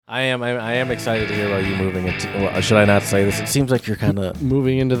I am excited to hear about you moving into. Well, should I not say this? It seems like you're kind of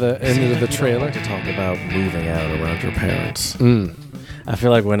moving into the trailer to talk about moving out around your parents. Mm. I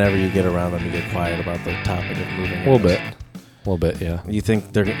feel like whenever you get around them, you get quiet about the topic of moving. A little bit, yeah. You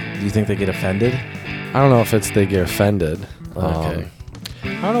think they get offended? I don't know if they get offended. Okay.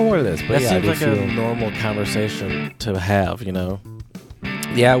 I don't know what it is, but That yeah, seems I like do a feel... normal conversation to have, you know.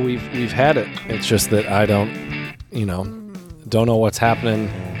 Yeah, we've had it. It's just that I don't know what's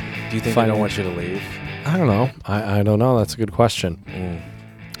happening. Do you think they don't want you to leave? I don't know. I don't know. That's a good question.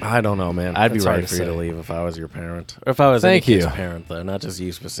 I don't know, man. I'd be That's ready hard for to you to say. leave if I was your parent. Or if I was any kid's parent, though, not just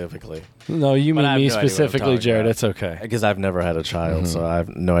you specifically. No, you But I mean have me no idea what I'm specifically, talking Jared. about. It's okay. Because I've never had a child, so I have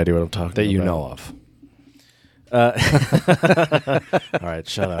no idea what I'm talking about. That you know of. All right,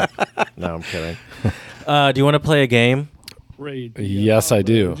 shut up. No, I'm kidding. Do you want to play a game? Raid. Yes, I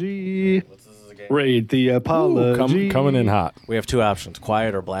do. Apology. Raid the apology. Coming in hot. We have two options: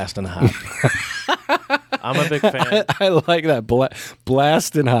 quiet or blasting hot. I'm a big fan. I like that.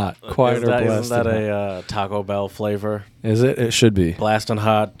 Blasting hot. Quiet or blasting Isn't that hot. a Taco Bell flavor? Is it? It should be. Blasting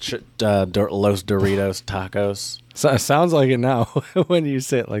hot, Los Doritos tacos. So, it sounds like it now when you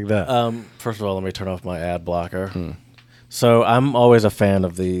say it like that. First of all, let me turn off my ad blocker. So I'm always a fan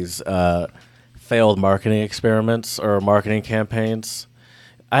of these failed marketing experiments or marketing campaigns.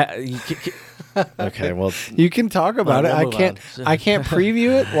 Okay, well, you can talk about it. we'll move on. I can't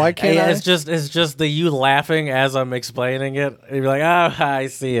preview it. Why can't I? It's just the you laughing as I'm explaining it. You're like, oh, I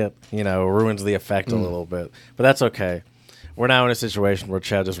see it. Ruins the effect a little bit, but that's okay. We're now in a situation where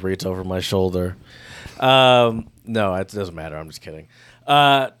Chad just reads over my shoulder. No, it doesn't matter. I'm just kidding.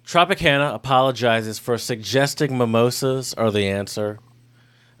 Tropicana apologizes for suggesting mimosas are the answer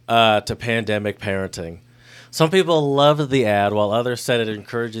to pandemic parenting. Some people loved the ad, while others said it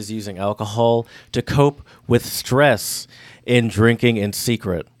encourages using alcohol to cope with stress in drinking in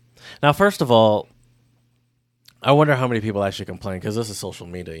secret. Now, first of all, I wonder how many people actually complain, because this is social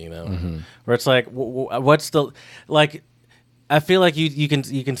media, where it's like, what's the like? I feel like you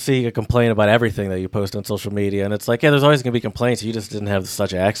can see a complaint about everything that you post on social media, and it's like, yeah, there's always going to be complaints. You just didn't have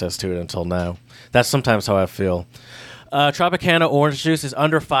such access to it until now. That's sometimes how I feel. Tropicana orange juice is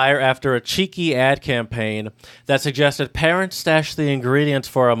under fire after a cheeky ad campaign that suggested parents stash the ingredients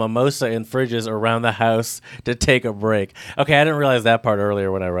for a mimosa in fridges around the house to take a break. Okay, I didn't realize that part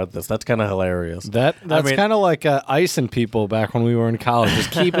earlier when I read this. That's kind of hilarious. That's kind of like icing people back when we were in college,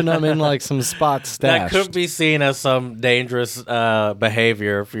 just keeping them in like some spots stashed. That could be seen as some dangerous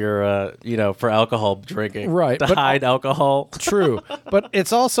behavior if you're, for alcohol drinking, right? To hide alcohol. True, but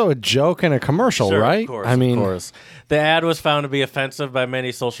it's also a joke in a commercial, sure, right? Of course, I mean, of course. The ad was found to be offensive by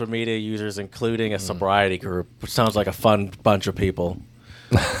many social media users, including a sobriety group, which sounds like a fun bunch of people.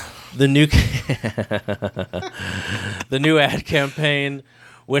 The new ad campaign,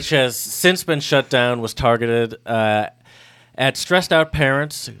 which has since been shut down, was targeted at stressed out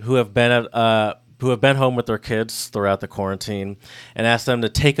parents who have been home with their kids throughout the quarantine, and asked them to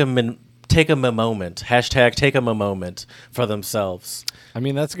take a moment. Hashtag take them a moment for themselves. I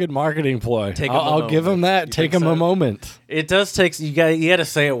mean, that's a good marketing ploy. I'll give them that. Take them a moment. It does take you got to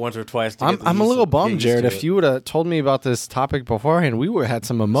say it once or twice. I'm a little bummed, Jared. If you would have told me about this topic beforehand, we would have had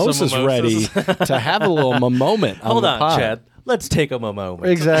some mimosas ready to have a little moment. Hold on, pod. Chad. Let's take them a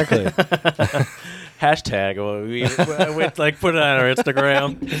moment. Exactly. Hashtag. We put it on our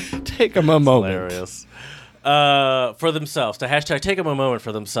Instagram. Take them a moment. Hilarious. For themselves, to hashtag take them a moment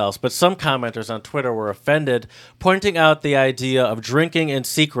for themselves. But some commenters on Twitter were offended, pointing out the idea of drinking in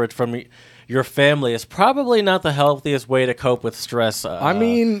secret from your family is probably not the healthiest way to cope with stress.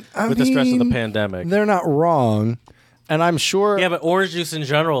 The stress of the pandemic. They're not wrong, and I'm sure. Yeah, but orange juice in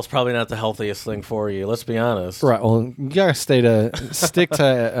general is probably not the healthiest thing for you. Let's be honest. Right. Well, you gotta stick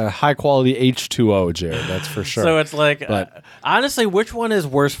to high quality H2O, Jared. That's for sure. So it's like, honestly, which one is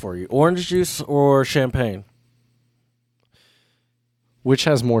worse for you, orange juice or champagne? Which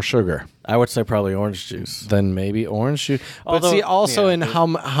has more sugar? I would say probably orange juice. Then maybe orange juice. But Although, in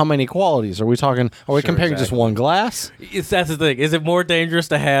how many qualities are we talking? Are we comparing just one glass? That's the thing. Is it more dangerous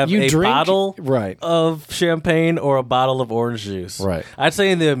to have a bottle of champagne or a bottle of orange juice? Right. I'd say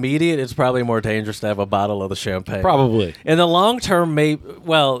in the immediate, it's probably more dangerous to have a bottle of the champagne. Probably. In the long term, maybe.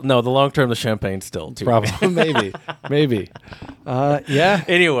 Well, no, the long term, the champagne's still too. Probably. maybe. Yeah.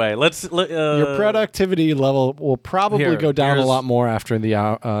 Anyway, your productivity level will probably go down a lot more after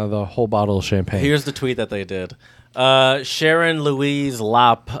the whole bottle of champagne. Here's the tweet that they did. Sharon Louise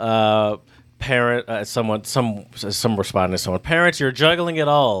Lopp, parent, some responding to someone. Parents, you're juggling it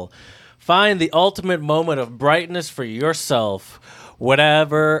all. Find the ultimate moment of brightness for yourself.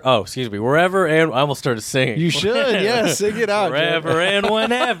 whatever. Oh, excuse me. Wherever and I almost started singing. You should, yeah, sing it out. Wherever and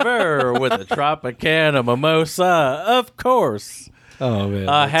whenever with a Tropicana mimosa, of course. Oh man.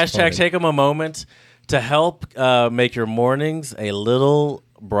 Hashtag funny. take 'em a moment to help make your mornings a little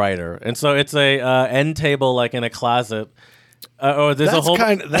brighter. And so it's a end table like in a closet. There's That's a whole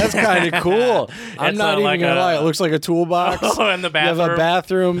kind of cool. I'm It's not even like gonna a- lie. It looks like a toolbox. Oh, in the You have bathroom. a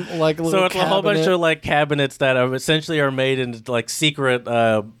bathroom, like a little So it's a whole bunch cabinet. of like cabinets that are essentially are made into like secret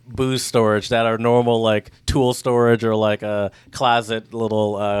booze storage that are normal like tool storage or like a closet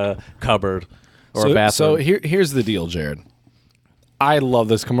little cupboard or a bathroom. So here's the deal, Jared. I love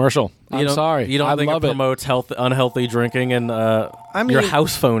this commercial. I'm sorry. You don't I think love it promotes unhealthy drinking and your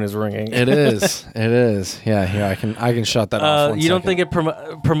house phone is ringing. It is. It is. Yeah. Here I can shut that off. You don't think it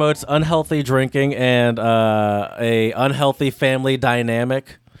promotes unhealthy drinking and a unhealthy family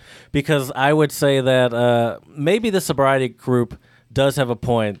dynamic? Because I would say that maybe the sobriety group does have a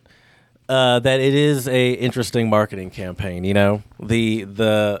point that it is a interesting marketing campaign. You know,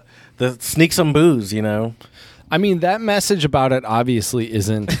 the sneak some booze. You know. I mean, that message about it obviously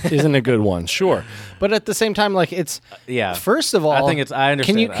isn't a good one, sure. But at the same time, like it's Yeah. First of all, I think it's. I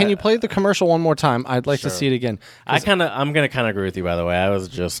understand. Can you play the commercial one more time? I'd like to Sure. see it again. I'm gonna kind of agree with you. By the way, I was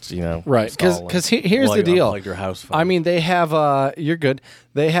just Right, because here's while the you deal. unplugged your house phone. I mean, they have. You're good.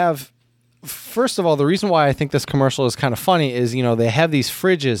 They have. First of all, the reason why I think this commercial is kind of funny is, they have these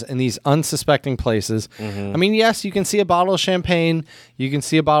fridges in these unsuspecting places. Mm-hmm. I mean, yes, you can see a bottle of champagne, you can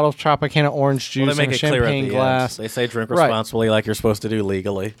see a bottle of Tropicana orange juice Well, they in make a it clear at champagne the glass. end. They say drink Right. responsibly, like you're supposed to do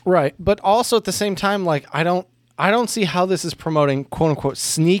legally. Right, but also at the same time, like I don't see how this is promoting quote unquote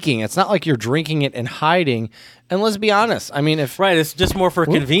sneaking. It's not like you're drinking it and hiding. And let's be honest. I mean, if Right, it's just more for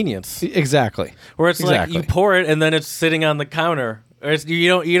convenience. exactly, Where it's exactly. like you pour it and then it's sitting on the counter. Or it's, you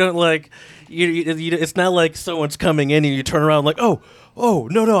don't like it's not like someone's coming in and you turn around like no,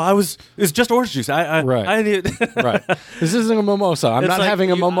 it's just orange juice. Right. I need right, this isn't a mimosa. I'm It's not like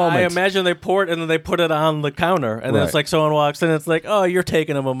having a moment. I imagine they pour it and then they put it on the counter and then it's Right. like someone walks in and it's like, oh, you're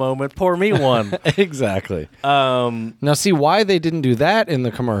taking them a moment. Pour me one. Exactly. Now, see why they didn't do that in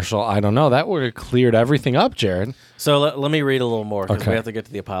the commercial. I don't know. That would have cleared everything up, Jared. So let me read a little more because Okay. we have to get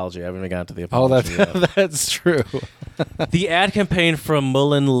to the apology. I haven't even gotten to the Oh, apology yet. that's true. The ad campaign from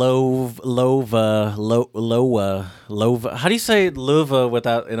Mullen Lova. How do you say Lova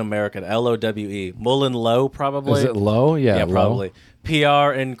without an American? Lowe. Mullen Lowe, probably. Is it low? Yeah, low. probably.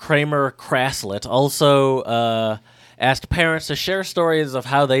 PR and Kramer Kraslet also asked parents to share stories of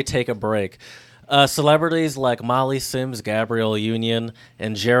how they take a break. Celebrities like Molly Sims, Gabrielle Union,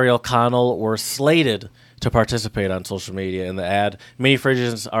 and Jerry O'Connell were slated to participate on social media in the ad. Mini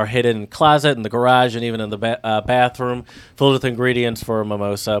fridges are hidden in the closet, in the garage, and even in the bathroom, filled with ingredients for a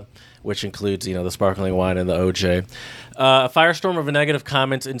mimosa, which includes, the sparkling wine and the OJ. A firestorm of negative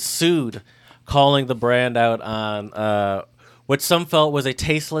comments ensued, calling the brand out on what some felt was a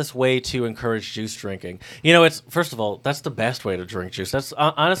tasteless way to encourage juice drinking. It's first of all, that's the best way to drink juice. That's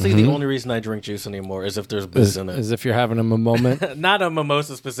honestly the only reason I drink juice anymore is if there's booze in it. As if you're having a moment. Not a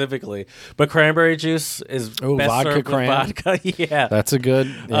mimosa specifically, but cranberry juice is best vodka served cran. with vodka. Yeah. That's a good.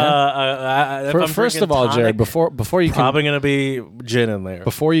 Yeah. If I'm First drinking of all, Jared, tonic, before you probably gonna be gin in there.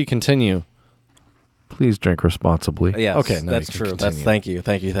 before you continue, please drink responsibly. Yes, Okay. No, that's you can true. That's continue.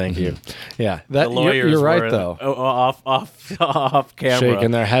 thank you. Yeah. That The lawyers you're right were though. off camera,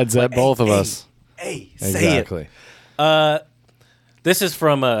 Shaking their heads at both of us. Hey, say Exactly. it. This is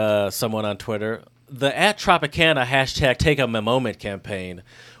from someone on Twitter. The @Tropicana hashtag Take a Moment campaign.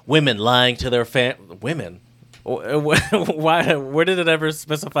 Women lying to their women. Why? Where did it ever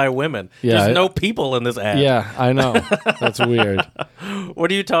specify women? Yeah, There's no people in this ad. Yeah, I know. That's weird. What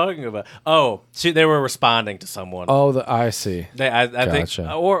are you talking about? Oh, they were responding to someone. Oh, I see. I Gotcha.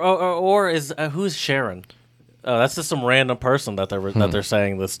 think, or is who's Sharon? Oh, that's just some random person that they're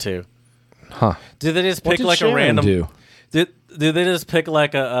saying this to. Huh. Did they just What pick did like Sharon a random? do? Did they just pick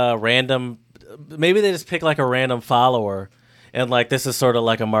like a random? Maybe they just pick like a random follower, and like this is sort of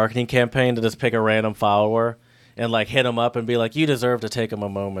like a marketing campaign to just pick a random follower and like hit them up and be like, you deserve to take them a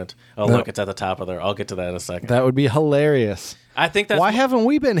moment. Oh, No. look, it's at the top of there. I'll get to that in a second. That would be hilarious. I think that's Why haven't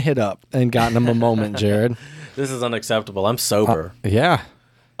we been hit up and gotten them a moment, Jared? this is unacceptable. I'm sober. Yeah.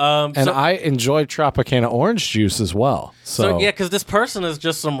 And So- I enjoy Tropicana orange juice as well. So yeah, because this person is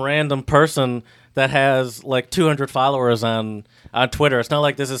just some random person that has like 200 followers on Twitter. It's not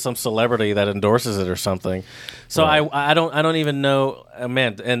like this is some celebrity that endorses it or something. So Right. I don't even know.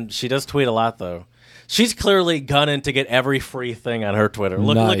 Man, and she does tweet a lot though. She's clearly gunning to get every free thing on her Twitter.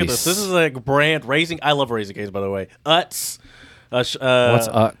 Look at this. Nice. This is like brand Raising. I love Raising Cane's, by the way. Utz. What's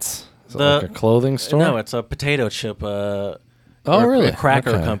Utz? Is it like a clothing store? No, it's a potato chip. Oh, or really? A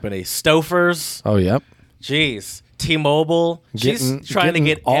cracker Okay. company. Stouffer's. Oh, yep. Jeez. T-Mobile. She's trying to getting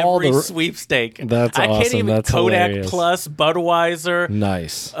get all every the- sweepstake. That's I can't awesome. even That's Kodak hilarious. Plus, Budweiser,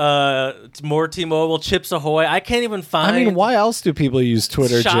 Nice. more T-Mobile, Chips Ahoy. I can't even find. I mean, why else do people use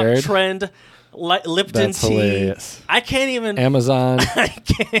Twitter, Shop Jared? Trend, Lipton That's tea. hilarious. I can't even. Amazon. I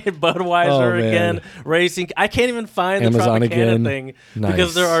can't Budweiser Oh, man. again. Racing. I can't even find the Amazon Tropicana again. thing Nice.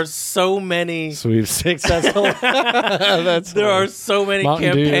 because there are so many. Sweepstakes. That's that's There are so many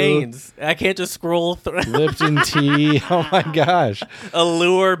Mountain Dew. campaigns. I can't just scroll through. Lipton tea. Oh my gosh.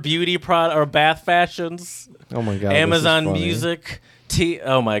 Allure beauty product or bath fashions. Oh my god. Amazon this is funny. Music.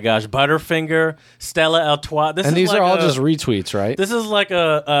 Oh my gosh. Butterfinger. Stella Artois. This And is these like are all a- just retweets, right? This is like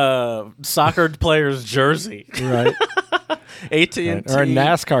a soccer player's jersey. Right. AT&T. Or a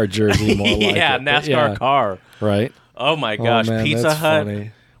NASCAR jersey, more like yeah, it, but NASCAR yeah. car. Right. Oh my gosh, man, Pizza that's Hut.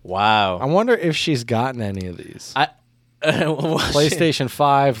 funny. Wow. I wonder if she's gotten any of these. PlayStation. PlayStation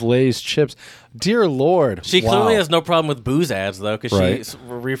 5, Lay's chips. Dear Lord. She Wow. clearly has no problem with booze ads though, because Right.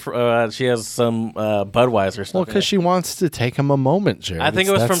 she has some Budweiser stuff. Well, in because it. she wants to take him a moment, Jared. I think It's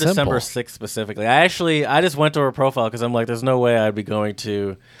it was that from December simple. 6th specifically. I just went to her profile because I'm like, there's no way I'd be going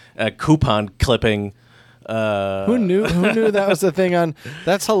to a coupon clipping. Who knew that was the thing on?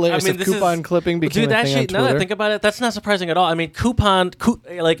 That's hilarious. If this coupon is- clipping became dude, a thing actually, on now that I Twitter. think about it, that's not surprising at all. I mean,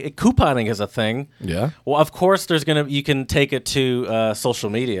 couponing is a thing. Yeah, Well, of course, you can take it to social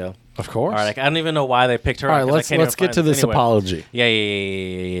media. of course. All right, I don't even know why they picked her. All up, right, 'cause I let's can't even get to find this anyway. apology.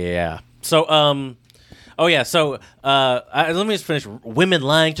 Yeah. So, let me just finish. Women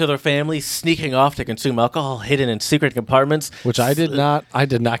lying to their families, sneaking off to consume alcohol, hidden in secret compartments, Which I did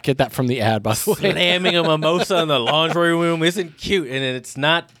not get that from the ad, by the way. slamming a mimosa in the laundry room isn't cute, and it's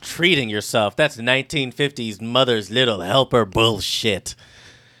not treating yourself. That's 1950s mother's little helper bullshit.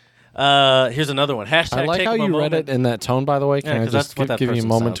 Here's another one. Hashtag I like take how a you read moment. it in that tone, by the way. Yeah, Can I 'cause just that's what that give you a person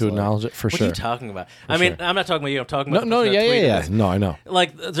moment to sounds like. acknowledge it? For What sure. are you talking about? I mean, I'm not talking about you. I'm talking No, about the person that yeah. tweeted this. No, I know.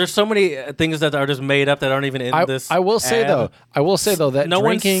 Like, there's so many things that are just made up that aren't even in this. I will say ad. though, that no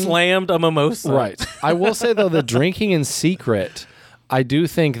drinking, one slammed a mimosa. right. I will say though that drinking in secret, I do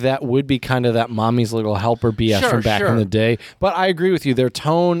think that would be kind of that mommy's little helper BS Sure, from back in sure. the day. But I agree with you. Their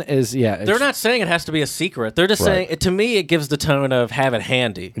tone is They're not saying it has to be a secret. They're just Right. saying, to me, it gives the tone of have it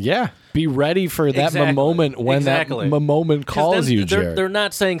handy. Yeah, be ready for that Exactly. moment when Exactly. that moment 'Cause calls then you, Jared. they're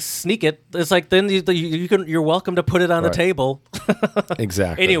not saying sneak it. It's like then you're welcome to put it on the Right. table.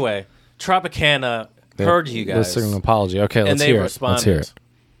 Exactly. Anyway, Tropicana heard you guys. This is an apology. Okay, and let's they hear responded. it. Let's hear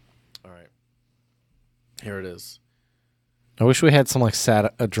it. All right. Here it is. I wish we had some like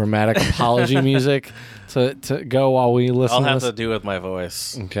sad, dramatic apology music to go while we listen I'll to have this. to do with my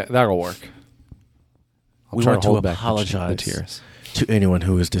voice. Okay, that'll work. I'll We try want to hold back the apologize tears. to anyone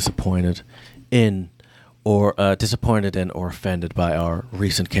who is disappointed in or offended by our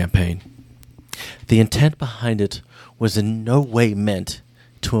recent campaign. The intent behind it was in no way meant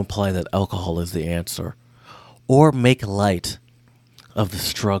to imply that alcohol is the answer or make light of the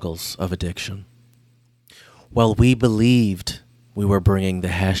struggles of addiction. While we believed we were bringing the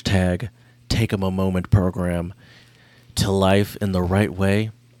hashtag Take 'em a Moment program to life in the right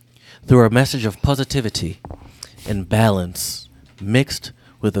way, through a message of positivity and balance mixed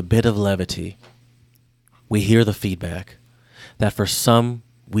with a bit of levity, we hear the feedback that for some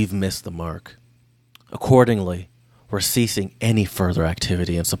we've missed the mark. Accordingly, we're ceasing any further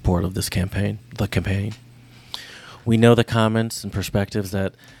activity in support of the campaign. We know the comments and perspectives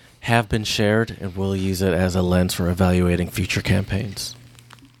that have been shared, and we'll use it as a lens for evaluating future campaigns.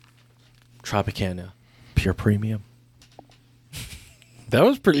 Tropicana, pure premium. That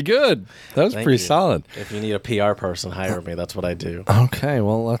was pretty good. That was Thank pretty you. solid. If you need a PR person, hire me. That's what I do. Okay,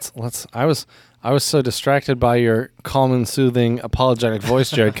 well let's. I was so distracted by your calm and soothing apologetic voice,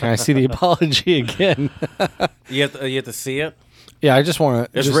 Jared. Can I see the apology again? You have to see it. Yeah, I just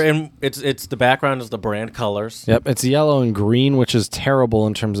want to. It's written. It's the background is the brand colors. Yep, it's yellow and green, which is terrible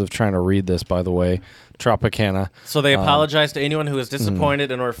in terms of trying to read this. By the way, Tropicana. So they apologize to anyone who is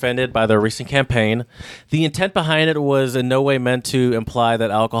disappointed and or offended by their recent campaign. The intent behind it was in no way meant to imply that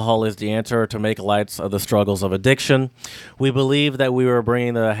alcohol is the answer or to make lights of the struggles of addiction. We believe that we were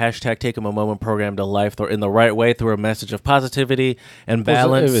bringing the hashtag Take 'em a Moment program to life in the right way through a message of positivity and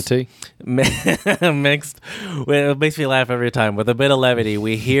balance. Positivity. Mixed. It makes me laugh every time. With a bit of levity,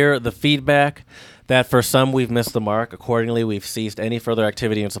 we hear the feedback that for some we've missed the mark. Accordingly, we've ceased any further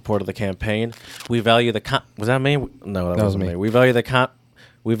activity in support of the campaign. We value the was that me? No, that wasn't was me. me. We value the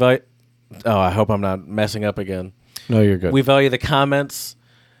we value. Oh, I hope I'm not messing up again. No, you're good. We value the comments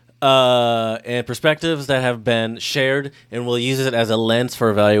and perspectives that have been shared, and we'll use it as a lens for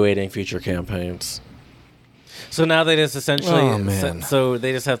evaluating future campaigns. So now they just essentially, Oh, man. so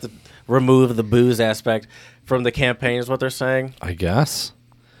they just have to remove the booze aspect from the campaign, is what they're saying. I guess.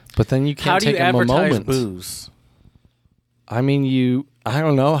 But then you How can't do you take them a advertise moment. booze? I mean, I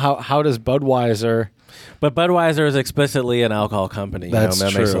don't know how does Budweiser? But Budweiser is explicitly an alcohol company. That's that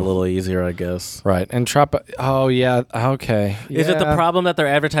makes it a true. little easier, I guess. Right, and Oh yeah, okay. Is it the Yeah. problem that they're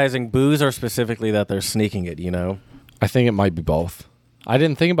advertising booze, or specifically that they're sneaking it? I think it might be both. I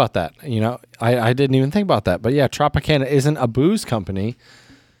didn't think about that. I didn't even think about that. But yeah, Tropicana isn't a booze company.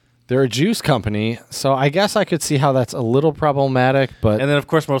 They're a juice company. So I guess I could see how that's a little problematic. But And then, of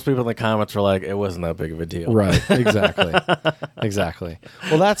course, most people in the comments were like, "It wasn't that big of a deal." right, exactly, exactly.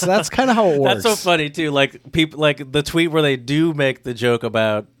 Well, that's kind of how it works. That's so funny too. Like people, like the tweet where they do make the joke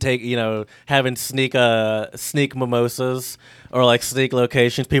about having sneak mimosas or like sneak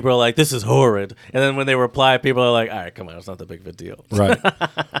locations. People are like, "This is horrid," and then when they reply, people are like, "All right, come on, it's not that big of a deal." Right.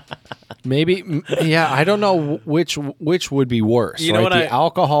 Maybe, yeah. I don't know which would be worse. You know right? what the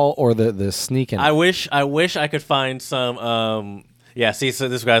alcohol or the sneaking. I wish I could find some. Yeah, see, so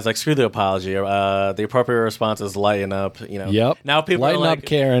this guy's like, screw the apology. The appropriate response is lighten up. Yep. Now people Lighten are like, up,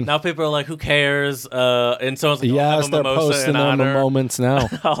 Karen. Now people are like, who cares? And someone's like, I'll Yes, have a they're mimosa posting in on the honor. moments now.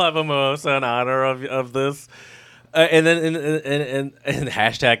 I'll have a mimosa in honor of this. And then in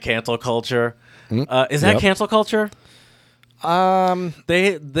hashtag cancel culture. Is that Yep. cancel culture?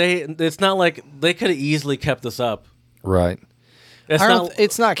 They it's not like they could have easily kept this up. Right. It's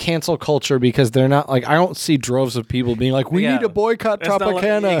It's not cancel culture because they're not like I don't see droves of people being like we Yeah. need to boycott It's not like-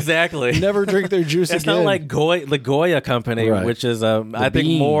 Tropicana. exactly. Never drink their juice It's again. not like the Goya company, Right. which is I think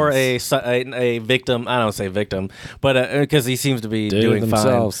more a victim. I don't say victim, but because he seems to be Did it doing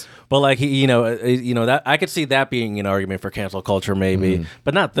themselves. fine. But like he, that I could see that being an argument for cancel culture, maybe,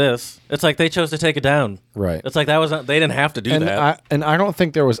 but not this. It's like they chose to take it down. Right. It's like that was not, they didn't have to do that. I don't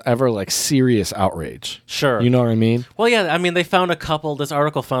think there was ever like serious outrage. Sure. You know what I mean? Well, yeah. I mean, they found a couple. This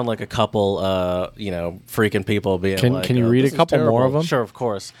article found like a couple, freaking people being. Can you read "This a is couple more terrible." of them? Sure, of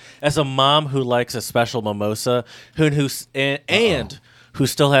course. As a mom who likes a special mimosa, and who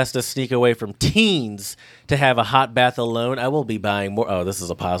still has to sneak away from teens to have a hot bath alone, I will be buying more. Oh, this is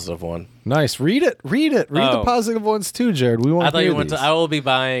a positive one. Nice. Read it. Read the Oh. positive ones too, Jared. We want I to thought hear you went these. to. I will be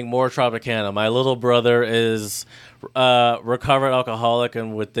buying more Tropicana. My little brother is recovered alcoholic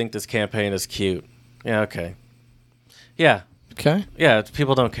and would think this campaign is cute. Yeah. Okay. Yeah. Okay. Yeah.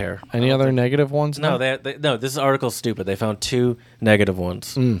 People don't care. Any other negative ones? No, now? no. This article's stupid. They found 2 negative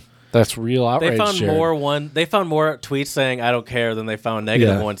ones. That's real outrage. They found Jared. They found more tweets saying "I don't care" than they found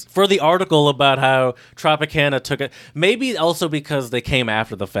negative Yeah. ones for the article about how Tropicana took it. Maybe also because they came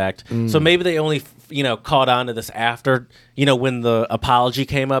after the fact, so maybe they only caught on to this after when the apology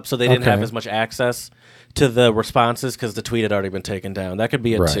came up, so they didn't have Okay. as much access to the responses because the tweet had already been taken down. That could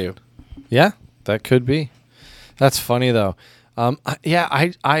be it Right. too. Yeah, that could be. That's funny though.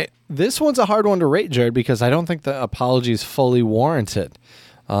 I this one's a hard one to rate, Jared, because I don't think the apology is fully warranted.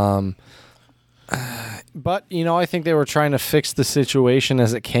 But I think they were trying to fix the situation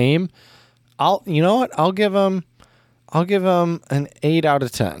as it came. I'll give them an 8 out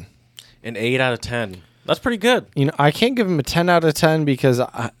of 10. An 8 out of 10. That's pretty good. I can't give them a 10 out of 10 because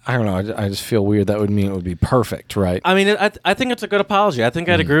I don't know. I just feel weird. That would mean it would be perfect, right? I mean, I think it's a good apology. I think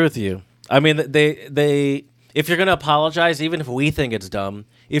I'd agree with you. I mean, they if you're going to apologize, even if we think it's dumb,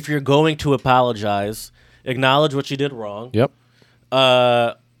 if you're going to apologize, acknowledge what you did wrong. Yep.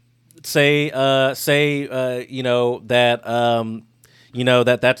 Say that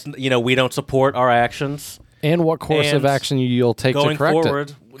that's we don't support our actions. And what course of And action you'll take to Going correct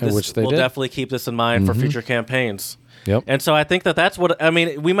forward, it, which they we'll did. definitely keep this in mind for future campaigns. Yep. And so I think that's what I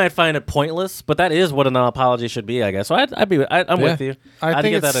mean. We might find it pointless, but that is what an apology should be, I guess. So I'm Yeah. with you. I I'd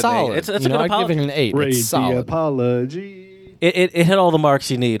think give it's that an solid. 8. It's a You know, good I'd apology. give it an 8. Raid It's the solid. apology. It hit all the marks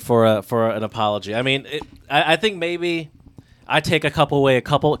you need for an apology. I mean, I think maybe I take a couple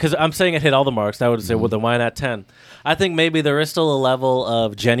because I'm saying it hit all the marks. I would say, well, then why not 10? I think maybe there is still a level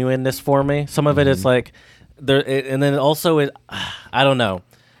of genuineness for me. Some of it is like there, and then also I don't know.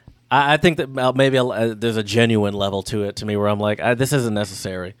 I think that maybe there's a genuine level to it to me where I'm like, this isn't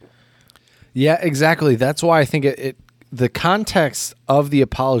necessary. Yeah, exactly. That's why I think the context of the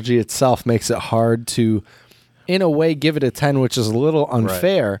apology itself makes it hard to, in a way, give it a 10, which is a little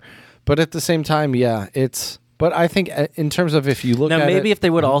unfair. But at the same time, yeah, it's. But I think in terms of if you look Now, at maybe it, if they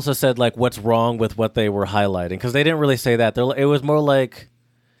would also said like what's wrong with what they were highlighting, because they didn't really say that. It was more like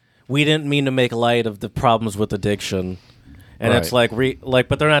we didn't mean to make light of the problems with addiction, and it's like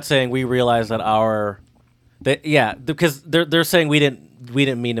but they're not saying we realize that because they're saying we didn't we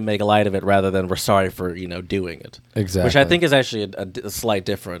didn't mean to make light of it, rather than we're sorry for doing it. Exactly. Which I think is actually a slight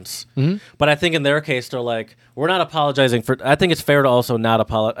difference. Mm-hmm. But I think in their case, they're like, we're not apologizing for. I think it's fair to also not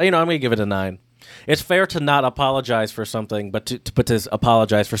apologize. I'm going to give it a 9. It's fair to not apologize for something, but to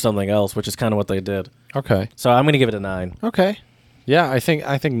apologize for something else, which is kind of what they did. Okay. So I'm going to give it a 9. Okay. Yeah, I think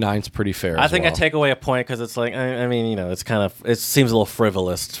 9's pretty fair. I think I well. take away a point because it's like I mean, it's kind of it seems a little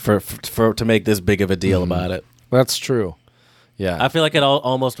frivolous for to make this big of a deal about it. That's true. Yeah, I feel like it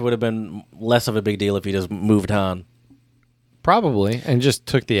almost would have been less of a big deal if you just moved on. probably, and just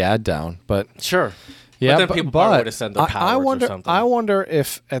took the ad down. But Sure. yeah, but then people probably would have sent their powers I wonder. or something. I wonder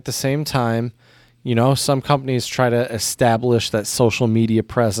if at the same time, some companies try to establish that social media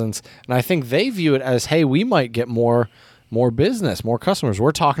presence, and I think they view it as, hey, we might get more business, more customers.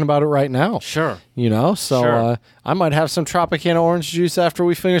 We're talking about it right now. Sure. So Sure. I might have some Tropicana orange juice after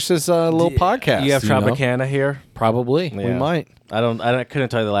we finish this little podcast. You have know? Tropicana here? Probably. We Yeah. might. I couldn't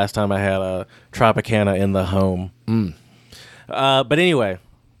tell you the last time I had a Tropicana in the home. But anyway,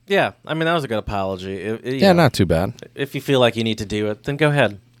 yeah. I mean, that was a good apology. Yeah, not too bad. If you feel like you need to do it, then go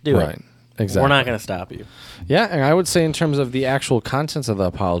ahead, do Right. it. Exactly. We're not going to stop you. Yeah, and I would say in terms of the actual contents of the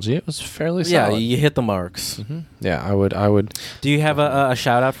apology, it was fairly Yeah, solid. you hit the marks. Yeah, I would. Do you have a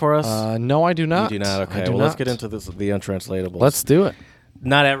shout out for us? No, I do not. You do not. I Okay. do Well, let's not. get into the untranslatables. Let's do it.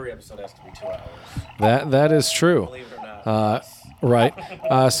 Not every episode has to be 2 hours. That is true. Believe it or not. Right.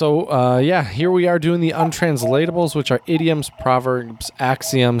 So here we are doing the untranslatables, which are idioms, proverbs,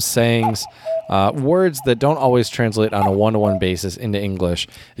 axioms, sayings, words that don't always translate on a one-to-one basis into English,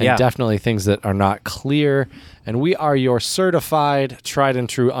 and Yeah. definitely things that are not clear. And we are your certified, tried and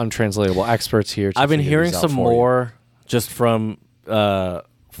true, untranslatable experts here. I've been figure hearing these out some for you. more just from the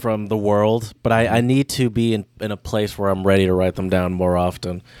world, but I need to be in a place where I'm ready to write them down more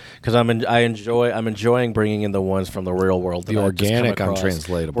often because I'm enjoying bringing in the ones from the real world, that The I've just come organic across,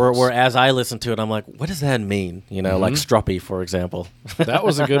 untranslatables. Where as I listen to it, I'm like, what does that mean? Like Struppy, for example. That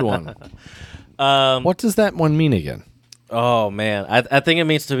was a good one. What does that one mean again? Oh man, I think it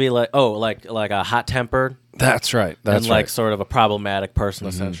means to be like a hot tempered That's right. That's and right. like sort of a problematic person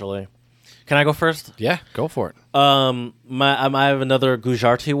essentially. Can I go first? Yeah, go for it. I have another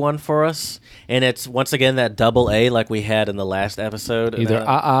Gujarati one for us, and it's once again that double A like we had in the last episode. Either And,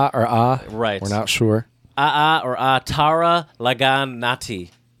 or ah. Right. We're not sure. or Tara Lagan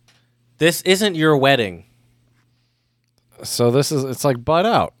Nati. This isn't your wedding. So it's like butt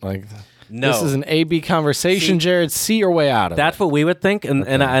out. Like No. this is an A-B conversation, See, Jared. See your way out of That's what we would think,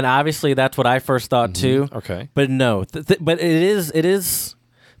 and obviously that's what I first thought too. Okay. But no, but it is.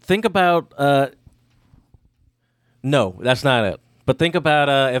 Think about. No, that's not it. But think about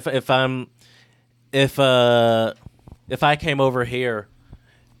if I came over here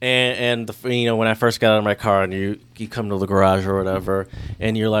and when I first got out of my car and you come to the garage or whatever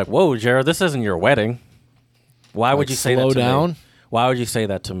and you're like, whoa, Jared, this isn't your wedding. Why would you say that slow to down? me? Why would you say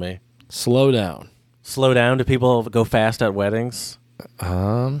that to me? Slow down. Slow down? Do people go fast at weddings?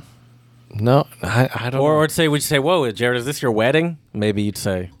 No, I don't know. Or would you say, whoa, Jared, is this your wedding? Maybe you'd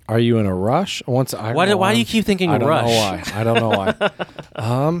say. Are you in a rush? Why do you keep thinking I don't rush? know why. I don't know why.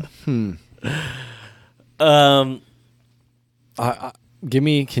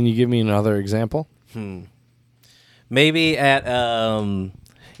 Can you give me another example? Maybe at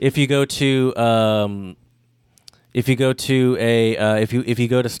if you go to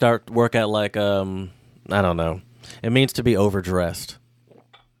start work at like I don't know. It means to be overdressed.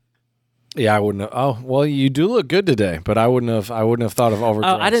 Yeah, I wouldn't have. Oh, well, you do look good today, but I wouldn't have thought of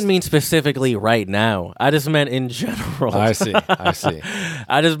overdressed. I didn't mean specifically right now. I just meant in general. I see.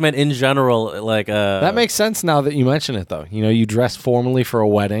 I just meant in general, like That makes sense now that you mention it, though. You dress formally for a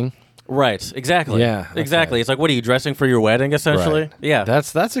wedding. right. Exactly. Yeah, Exactly. okay. it's like, what are you dressing for your wedding? Essentially. Right. Yeah.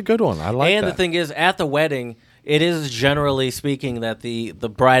 That's a good one. I like and that. the thing is, at the wedding, it is generally speaking that the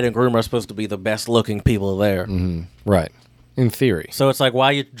bride and groom are supposed to be the best looking people there. Right. In theory. So it's like, why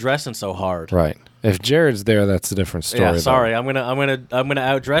are you dressing so hard? Right. If Jared's there, that's a different story. Yeah, though. sorry, I'm gonna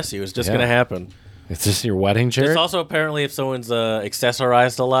outdress you. It's just Yeah. gonna happen. Is this your wedding, Jared? It's also apparently if someone's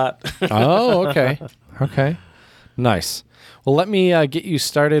accessorized a lot. Oh, okay. Okay. Nice. Well, let me get you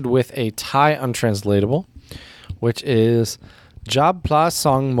started with a Thai untranslatable, which is Job Pla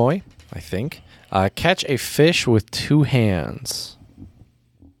Song Moi, I think. Catch a fish with 2 hands.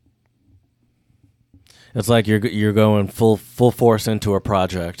 It's like you're going full force into a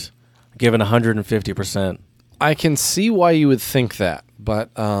project, giving 150%. I can see why you would think that, but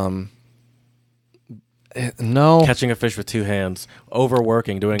no. Catching a fish with 2 hands,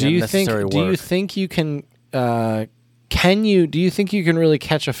 overworking, doing unnecessary work. Do you think you can? Do you think you can really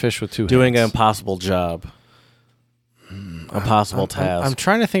catch a fish with 2 doing an hands? impossible job? a possible task. I'm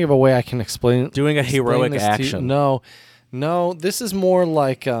trying to think of a way I can explain. Doing a heroic explain this to you. action. No. This is more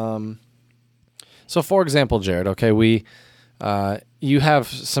like. So, for example, Jared. Okay, you have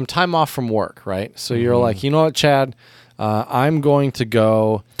some time off from work, right? So you're like, you know what, Chad? I'm going to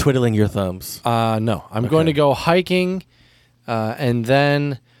go Twiddling your thumbs. No, I'm going to go hiking, and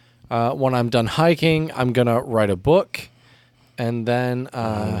then when I'm done hiking, I'm gonna write a book, and then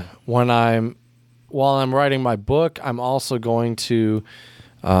while I'm writing my book, I'm also going to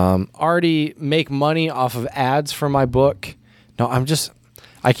already make money off of ads for my book. No,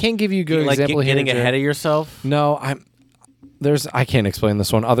 I can't give you a good example here. Getting ahead of yourself? No, I can't explain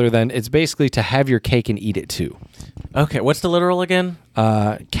this one other than it's basically to have your cake and eat it too. Okay, what's the literal again?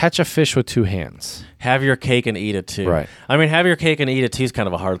 Catch a fish with two hands. Have your cake and eat it too. Right. I mean, have your cake and eat it too is kind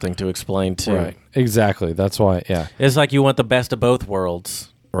of a hard thing to explain too. Right. Exactly. That's why. Yeah. It's like you want the best of both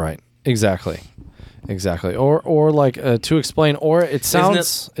worlds. Right. Exactly. Or like to explain. Or it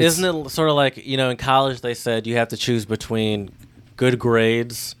sounds. Isn't it sort of like, in college they said you have to choose between good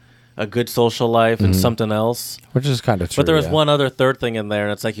grades, a good social life, and something else. Which is kind of true. But there was one other third thing in there,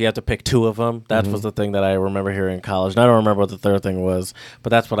 and it's like you have to pick two of them. That was the thing that I remember hearing in college. And I don't remember what the third thing was,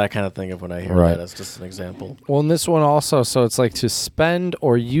 but that's what I kind of think of when I hear that as just an example. Well, in this one also, so it's like to spend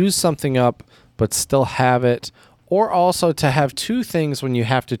or use something up, but still have it, or also to have two things when you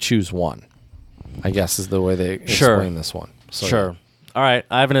have to choose one, I guess is the way they explain this one. So, sure. All right,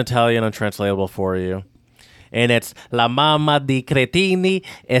 I have an Italian untranslatable for you. And it's La mamma di cretini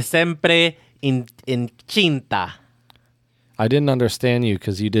è sempre incinta. I didn't understand you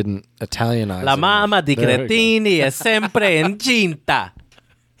because you didn't Italianize. La mamma di cretini è sempre incinta.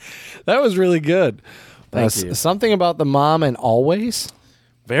 That was really good. Thank you. Something about the mom and always?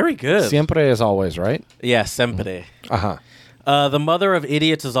 Very good. Siempre is always, right? Yeah, sempre. Uh-huh. The mother of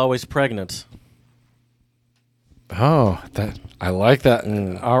idiots is always pregnant. Oh, I like that.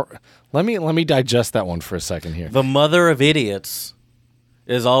 Let me digest that one for a second here. The mother of idiots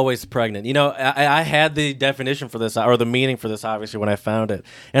is always pregnant. I had the definition for this, or the meaning for this, obviously, when I found it.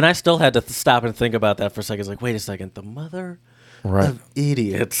 And I still had to stop and think about that for a second. It's like, wait a second, the mother of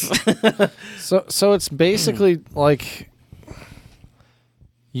idiots. So it's basically like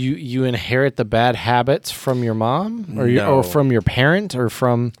you inherit the bad habits from your mom? Or from your parent? Or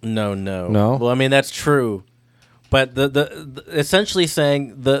from... No. No? Well, I mean, that's true. But the essentially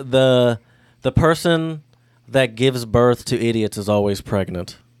saying the person that gives birth to idiots is always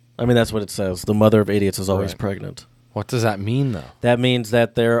pregnant. I mean, that's what it says. The mother of idiots is always pregnant. What does that mean, though? That means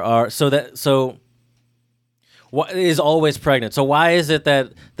that there are what is always pregnant. So why is it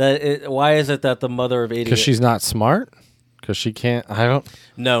that the mother of idiots? Because she's not smart. Because she can't. I don't.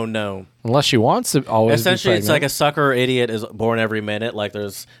 No. Unless she wants to always. Essentially, be it's like a sucker idiot is born every minute. Like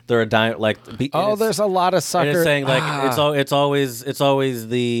there's a a lot of sucker. And it's saying like it's always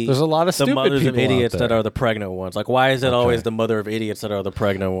the. There's a lot of the stupid mothers of people out idiots there. that are the pregnant ones. Like why is it always the mother of idiots that are the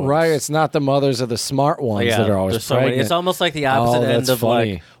pregnant ones? Right. It's not the mothers of the smart ones that are always so pregnant. It's almost like the opposite end of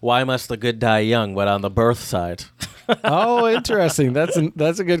funny. like why must the good die young, but on the birth side. Oh, interesting. That's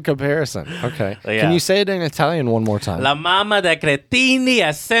a good comparison. Okay. Yeah. Can you say it in Italian one more time? La mamma dei cretini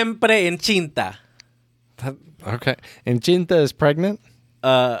è sempre incinta. Okay. And Cinta is pregnant?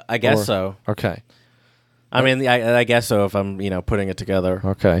 I guess so. Okay. I mean, I guess so if I'm, putting it together.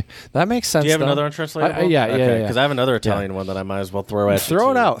 Okay. That makes sense. Do you have though. another untranslatable? Yeah. Because I have another Italian one that I might as well throw at you.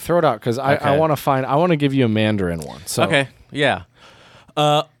 Throw it out because I want to give you a Mandarin one. So. Okay. Yeah.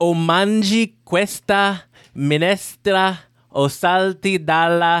 O mangi questa minestra o salti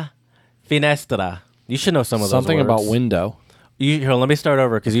dalla finestra. You should know some of those Something words. about window. Here, let me start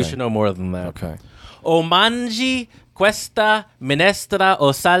over because you should know more than that. Okay. O mangi questa minestra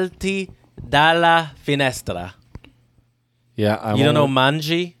o salti dalla finestra. Yeah. You don't know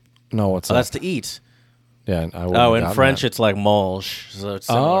mangi? No, what's that? That's to eat. Yeah. In French it's like mange. So it's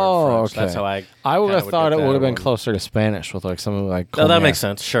similar in French. Okay. That's how I would have thought it would have been close. closer to Spanish with like something like. Oh, that cognac. makes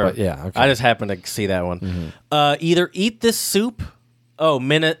sense. Sure. But yeah. Okay. I just happened to see that one. Either eat this soup.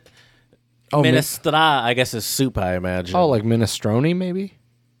 Minestra, I guess, is soup, I imagine. Oh, like minestrone, maybe?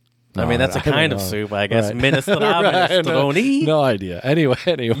 I mean, that's a kind of soup, I guess. Right. Minestra, minestrone. No idea. Anyway.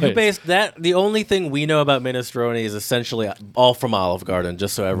 You based that. The only thing we know about minestrone is essentially all from Olive Garden,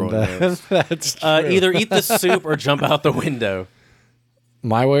 just so everyone knows. That's true. Either eat the soup or jump out the window.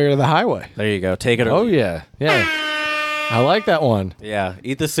 My way or the highway. There you go. Take it or Oh, yeah. I like that one. Yeah,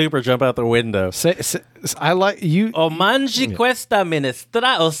 eat the soup or jump out the window. I like you. O mangi questa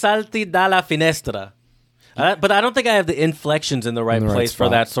minestra o salti dalla finestra. But I don't think I have the inflections in the right place for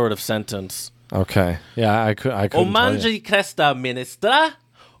that sort of sentence. Okay. Yeah, I could. O mangi questa minestra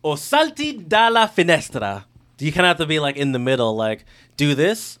o salti dalla finestra. You kind of have to be like in the middle, like do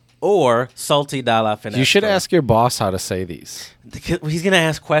this or salty da la finestra. You should ask your boss how to say these. He's gonna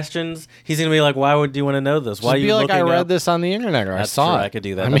ask questions. He's gonna be like, "Why would you want to know this? Why Just are you be like, looking I read up?" this on the internet, or That's I saw true. it. I could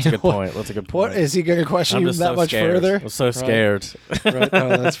do that. I That's a mean, good point. That's a good point. What is he going to question I'm you just that so much scared. further? I'm so scared. Right.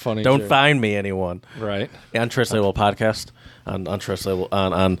 Oh, that's funny. Don't Jared. find me, anyone. Right. Untranslatable podcast on Untranslatable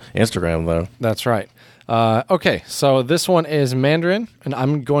on Instagram though. That's right. Okay, so this one is Mandarin, and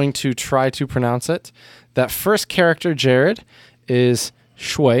I'm going to try to pronounce it. That first character, Jared, is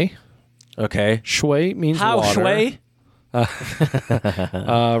shui. Okay. Shui means How water. shui?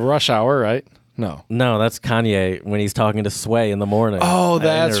 Rush hour, right? No. No, that's Kanye when he's talking to Sway in the morning. Oh, That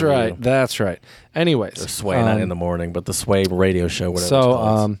that's interview. right. That's right. Anyways. Or Sway, not in the morning, but the Sway radio show, whatever it's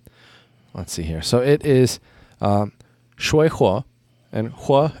called. Let's see here. So it is shui hua, and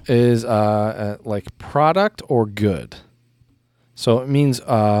hua is like product or good. So it means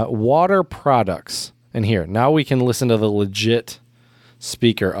water products. And here, now we can listen to the legit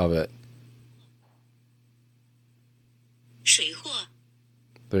speaker of it. 水货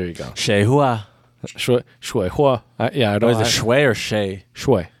There you go. Sheihua. Shui hua. Yeah, I don't Is know. it Shui or Shay?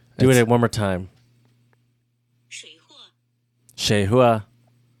 Shui. Do It's- it one more time. 水货 Sheihua.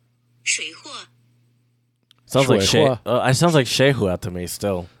 水货 Sounds like Shay. Shuihua. It sounds like Sheihua to me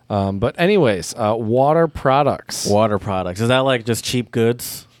still. But anyways, water products. Water products. Is that like just cheap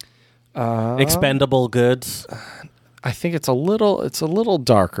goods? Expendable goods? I think it's a little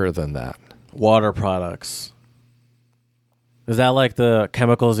darker than that. Water products. Is that like the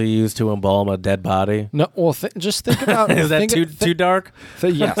chemicals you use to embalm a dead body? No, well, just think about. Is that think- too thi- dark?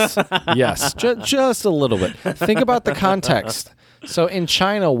 Yes, yes, just a little bit. Think about the context. So in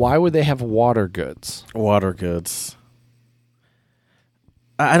China, why would they have water goods? Water goods.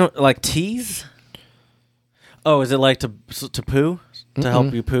 I don't like teas. Oh, is it like to poo to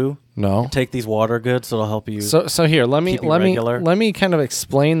help you poo? No. Take these water goods, so it'll help you. So here, let me Keep you regular? let me kind of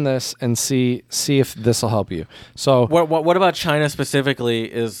explain this and see if this will help you. So what about China specifically?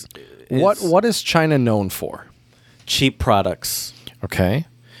 Is what is China known for? cheap products? Okay,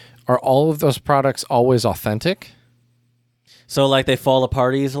 are all of those products always authentic? So like they fall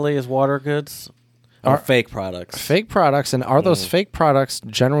apart easily as water goods, or fake products? Fake products, and are those fake products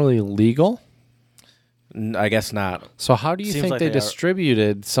generally legal? I guess not. So how do you Seems think like they they are.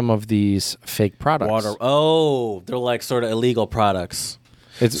 distributed some of these fake products? Water. Oh, they're like sort of illegal products.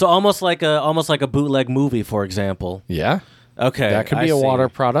 It's So almost like a bootleg movie, for example. yeah. Okay, That could I be a see. water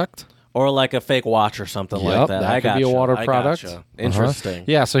product. or like a fake watch or something Yep, like that. that I could be a gotcha. water I product. gotcha. Uh-huh. Interesting.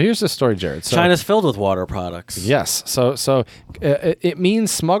 Yeah. So here's the story, Jared. So, China's filled with water products. Yes. So it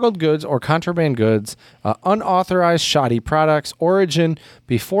means smuggled goods or contraband goods, unauthorized shoddy products, origin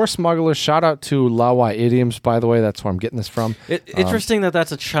before smugglers. Shout out to Lawai Idioms, by the way. That's where I'm getting this from. Interesting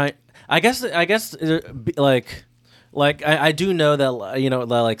that's a China. I guess like I do know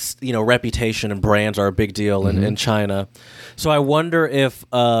that reputation and brands are a big deal in China. So I wonder if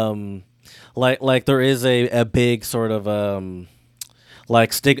like there is a big sort of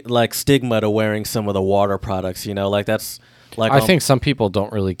stigma to wearing some of the water products. Like that's like I think some people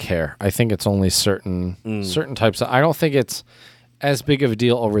don't really care. I think it's only certain types of. I don't think it's as big of a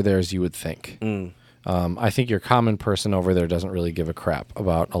deal over there as you would think. I think your common person over there doesn't really give a crap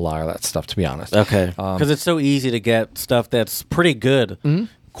about a lot of that stuff, to be honest. okay because it's so easy to get stuff that's pretty good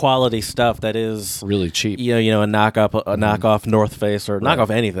quality stuff that is Really cheap. a knockoff North Face or knockoff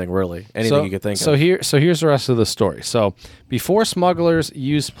anything really anything you could think so of. Here's the rest of the story. So before smugglers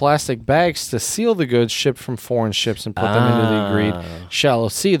used plastic bags to seal the goods shipped from foreign ships and put them into the agreed shallow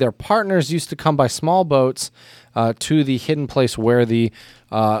sea, their partners used to come by small boats to the hidden place where the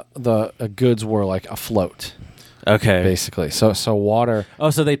goods were like afloat, Okay. basically. So water. Oh,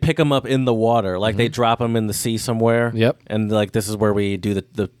 so they pick them up in the water, like they drop them in the sea somewhere. Yep. And like this is where we do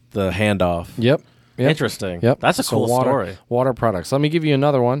the handoff. Yep. Interesting. Yep. That's a So cool water, story. Water products. Let me give you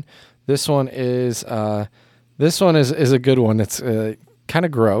another one. This one is a good one. It's kind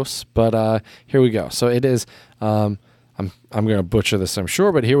of gross, but here we go. So it is. I'm going to butcher this, I'm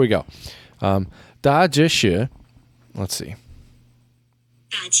sure, but here we go. Da Jishu. Let's see.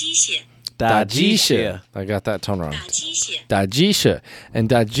 打鸡血 Dajisha. I got that tone wrong. 打鸡血 Dajisha. And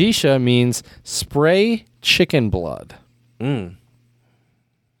Dajisha means spray chicken blood.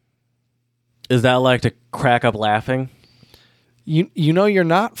 Is that like to crack up laughing? You know you're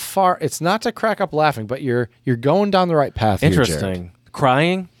not far. It's not to crack up laughing, but you're going down the right path. Here, Jared. Interesting.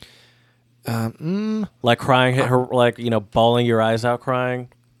 Crying? Like crying, like bawling your eyes out, crying.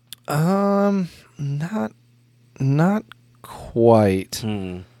 Not quite.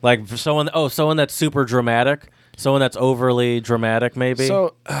 Like someone that's super dramatic, someone that's overly dramatic, maybe.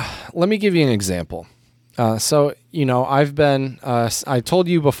 So let me give you an example. So, I've been, I told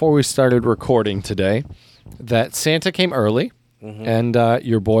you before we started recording today that Santa came early, and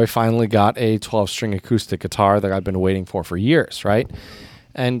your boy finally got a 12-string acoustic guitar that I've been waiting for years, right?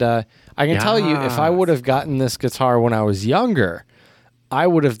 And I can tell you, if I would have gotten this guitar when I was younger, I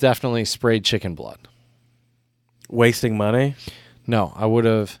would have definitely sprayed chicken blood. Wasting money? No, I would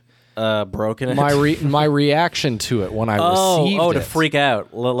have... broken it? My reaction to it when I received it. Oh, to freak out.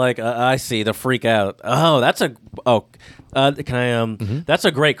 I see, to freak out. Oh, that's a... Oh, can I... That's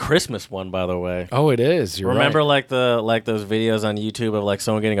a great Christmas one, by the way. Oh, it is. You're Remember right. like those videos on YouTube of like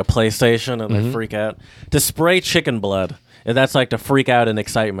someone getting a PlayStation and they freak out? To spray chicken blood. And that's like to freak out in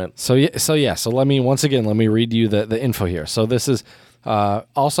excitement. So let me read you the info here. So this is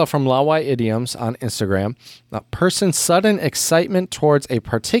also from Lawai Idioms on Instagram. Person's sudden excitement towards a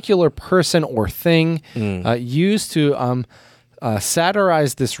particular person or thing used to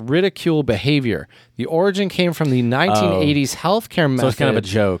satirize this ridicule behavior. The origin came from the 1980s healthcare method. So it's kind of a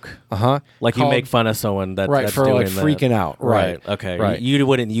joke. Like you Called- make fun of someone that's for doing like that. freaking out. Right. Okay. Right. You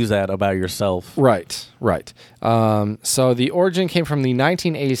wouldn't use that about yourself. Right. So the origin came from the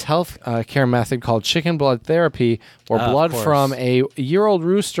 1980s health care method called chicken blood therapy, where blood course. from a year-old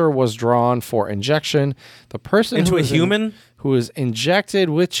rooster was drawn for injection. The person Into who a was human? who was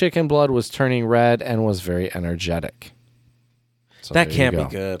injected with chicken blood was turning red and was very energetic. So That there you can't go. be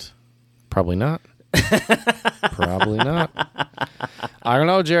good. Probably not. Probably not. I don't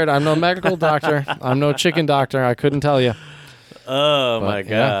know, Jared. I'm no medical doctor. I'm no chicken doctor. I couldn't tell you. Oh, my yeah.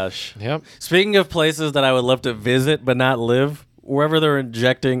 gosh. Yep. Speaking of places that I would love to visit but not live, wherever they're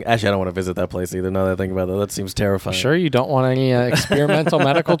injecting... Actually, I don't want to visit that place either, now that I think about that. That seems terrifying. Sure, you don't want any experimental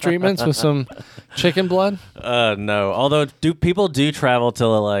medical treatments with some chicken blood? No. Although people do travel to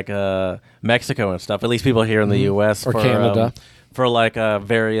like Mexico and stuff. At least people here in the U.S. Or Canada. For like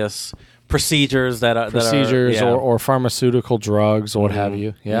various procedures that are... or pharmaceutical drugs or what have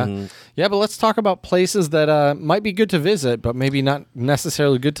you. Yeah. Yeah, but let's talk about places that might be good to visit, but maybe not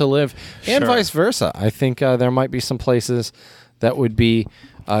necessarily good to live, and Sure. vice versa. I think there might be some places that would be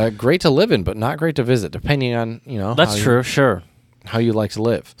great to live in, but not great to visit, depending on, That's true, sure. how you like to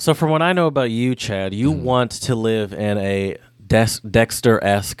live. So from what I know about you, Chad, you want to live in a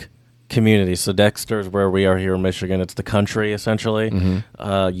Dexter-esque community. So Dexter is where we are here in Michigan. It's the country, essentially.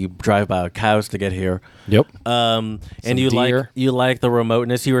 You drive by cows to get here. Yep. And you deer. like the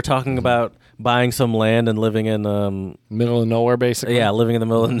remoteness. You were talking about buying some land and living in Middle of nowhere, basically. living in the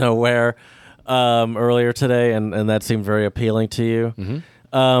middle of nowhere earlier today, and that seemed very appealing to you.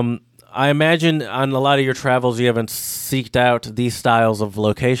 I imagine on a lot of your travels you haven't seeked out these styles of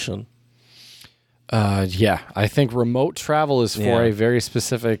location. Yeah, I think remote travel is for Yeah. a very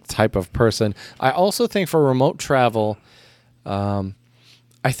specific type of person. I also think for remote travel,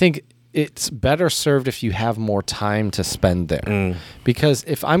 I think it's better served if you have more time to spend there. Because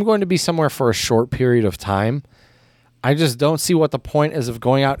if I'm going to be somewhere for a short period of time, I just don't see what the point is of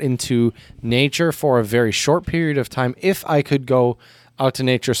going out into nature for a very short period of time if I could go out to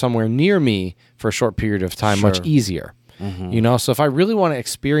nature somewhere near me for a short period of time much easier. So if I really want to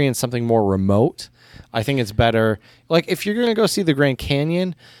experience something more remote, I think it's better. Like if you're going to go see the Grand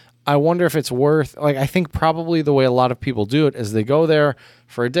Canyon, I wonder if it's worth, I think probably the way a lot of people do it is they go there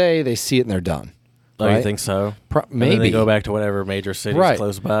for a day, they see it and they're done. Oh, right? you think so? Maybe. And then they go back to whatever major cities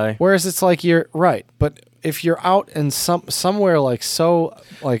close by. Whereas it's like you're right, but if you're out in somewhere So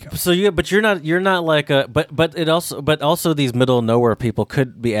you're not like a but also these middle of nowhere people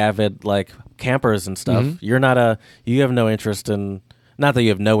could be avid like campers and stuff. You have no interest in, not that you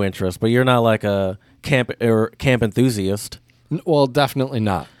have no interest, but you're not like a camp enthusiast. Well, definitely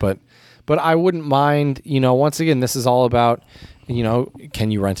not, but I wouldn't mind, once again, this is all about,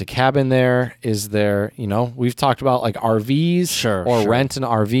 can you rent a cabin there? Is there, we've talked about like RVs Sure. rent an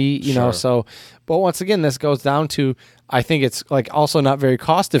RV, so, but once again, this goes down to, I think it's like also not very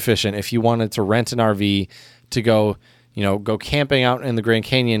cost efficient if you wanted to rent an RV to go camping out in the Grand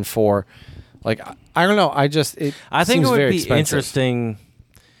Canyon for like, I don't know. I think it seems would very be expensive. interesting.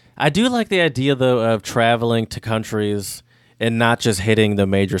 I do like the idea though of traveling to countries and not just hitting the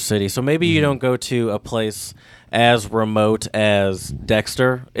major city. So maybe you don't go to a place as remote as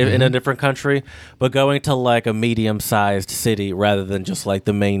Dexter in a different country, but going to like a medium-sized city rather than just like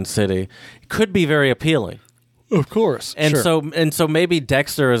the main city could be very appealing. Of course. And sure. so maybe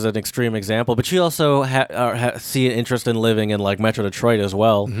Dexter is an extreme example, but you also see an interest in living in like Metro Detroit as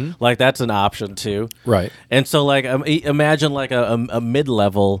well. Like that's an option too, Right. And so like imagine like a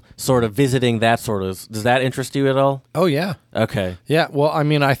mid-level sort of visiting that sort of. Does that interest you at all? Oh, yeah. Okay. Yeah, well, I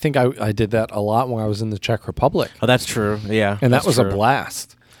mean, I think I did that a lot when I was in the Czech Republic, Oh, that's true. Yeah, and that that's was true. a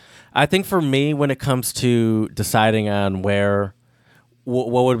blast. I think for me, when it comes to deciding on where,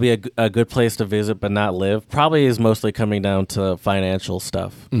 what would be a good place to visit but not live, probably is mostly coming down to financial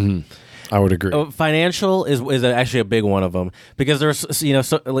stuff. I would agree. Financial is actually a big one of them because there's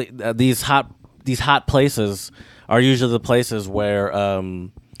these hot places are usually the places where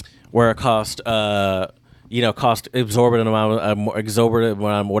it cost cost exorbitant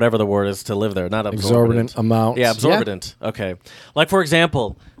amount, whatever the word is to live there. Not exorbitant amount. Yeah, exorbitant. Yeah. Okay, like for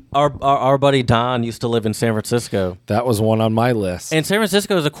example, our buddy Don used to live in San Francisco. That was one on my list. And San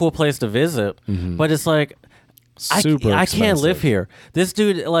Francisco is a cool place to visit, but it's like I can't live here. This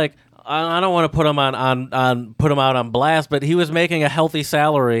dude, like, I don't want to put him put him out on blast, but he was making a healthy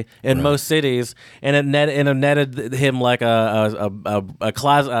salary in most cities, and it netted him like a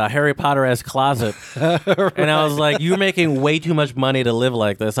closet, a Harry Potter-esque closet. Right. And I was like, "You're making way too much money to live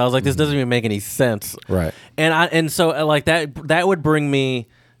like this." I was like, "This doesn't even make any sense." Right. And so like that would bring me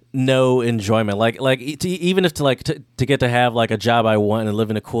no enjoyment. Even if to get to have like a job I want and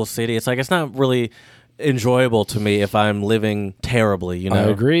live in a cool city, it's like it's not really enjoyable to me if I'm living terribly. You know, I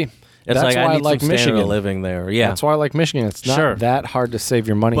agree. It's That's like why I need like some Michigan. standard of living there. Yeah, that's why I like Michigan. It's not that hard to save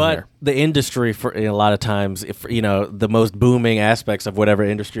your money but there. the industry for a lot of times, if the most booming aspects of whatever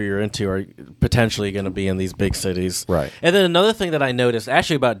industry you're into are potentially going to be in these big cities. Right. And then another thing that I noticed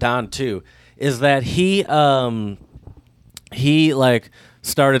actually about Don too is that he like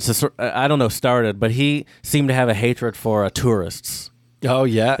started but he seemed to have a hatred for tourists. Oh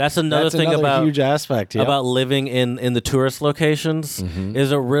yeah, That's another thing about huge aspect about living in the tourist locations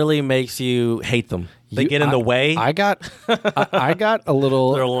is it really makes you hate them. They get in the way. I got a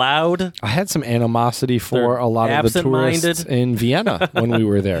little. They're loud. I had some animosity for They're a lot of the tourists absent-minded. in Vienna when we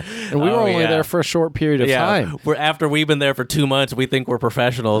were there, and we were only there for a short period of time. After we've been there for 2 months, we think we're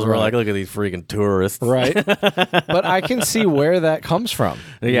professionals. We're Right. like, look at these freaking tourists. Right, but I can see where that comes from.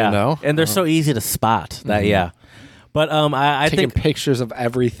 Yeah. you know? And they're so easy to spot. That yeah. But I Taking think pictures of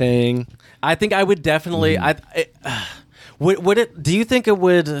everything. I think I would definitely. Would it? Do you think it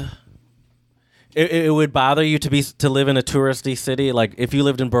would? It would bother you to live in a touristy city, like if you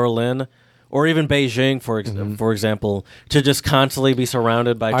lived in Berlin or even Beijing, for example, to just constantly be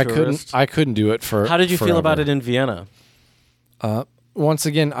surrounded by tourists. I couldn't do it for. How did you feel forever. about it in Vienna? Once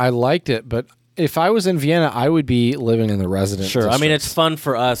again, I liked it, but if I was in Vienna, I would be living in the residence. Sure. I mean, districts. it's fun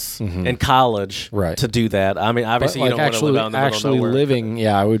for us in college Right. to do that. I mean, But obviously, you don't want to live out in the middle of nowhere. living.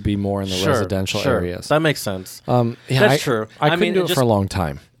 Yeah, I would be more in the Sure, residential sure. areas. That makes sense. Yeah, That's true. I couldn't mean, do it for a long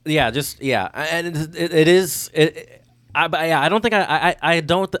time. Yeah, and it is. I don't think I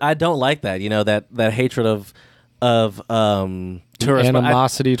don't like that. That hatred of tourists.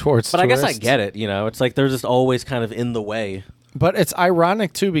 Animosity towards But I guess I tourists. get it. It's like they're just always kind of in the way. But it's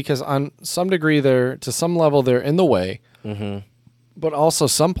ironic too, because on some degree, to some level, they're in the way. Mm-hmm. But also,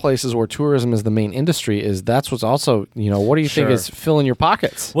 some places where tourism is the main industry that's what's also, what do you think Sure. is filling your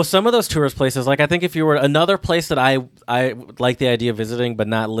pockets? Well, some of those tourist places, like I think if you were another place that I like the idea of visiting but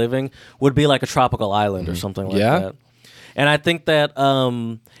not living would be like a tropical island or something like Yeah. that. And I think that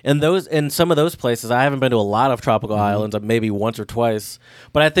in some of those places, I haven't been to a lot of tropical islands, maybe once or twice.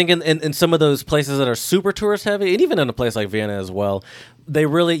 But I think in some of those places that are super tourist heavy, and even in a place like Vienna as well,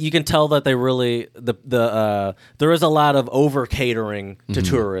 you can tell that they really there is a lot of over catering to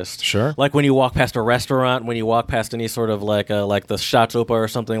tourists. Sure. Like when you walk past a restaurant, when you walk past any sort of like the Staatsoper or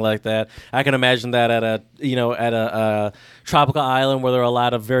something like that, I can imagine that at a tropical island where there are a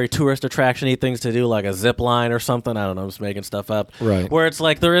lot of very tourist attraction-y things to do, like a zip line or something. I don't know, I'm just making stuff up. Right. Where it's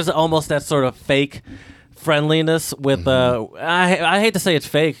like there is almost that sort of fake friendliness with I hate to say it's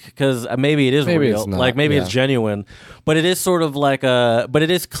fake because maybe it is Maybe real, it's not, like maybe yeah. it's genuine, but it is sort of like but it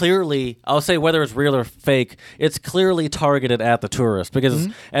is clearly, I'll say, whether it's real or fake, it's clearly targeted at the tourist because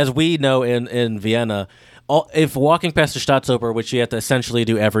as we know in Vienna, if walking past the Staatsoper, which you have to essentially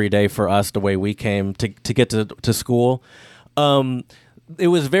do every day for us the way we came to get to school, it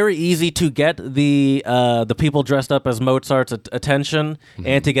was very easy to get the people dressed up as Mozart's attention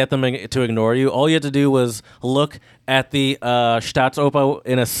and to get them to ignore you. All you had to do was look at the Staatsoper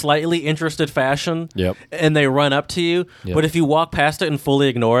in a slightly interested fashion, Yep. and they run up to you. Yep. But if you walk past it and fully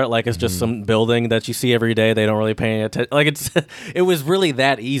ignore it, like it's just some building that you see every day, they don't really pay any attention. Like it was really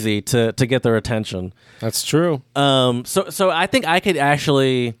that easy to get their attention. That's true. So I think I could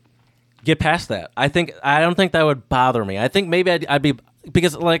actually get past that. I don't think that would bother me. I think maybe I'd be,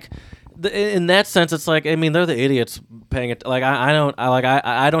 because like in that sense, it's like, I mean, they're the idiots paying it. Like I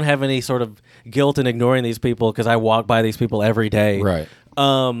don't have any sort of guilt in ignoring these people because I walk by these people every day. Right.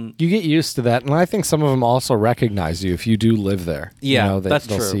 You get used to that, and I think some of them also recognize you if you do live there. Yeah, they'll that's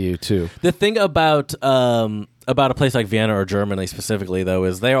true. see you too. The thing about about a place like Vienna or Germany specifically, though,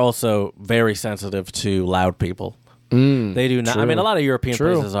 is they're also very sensitive to loud people. They do not. I mean, a lot of European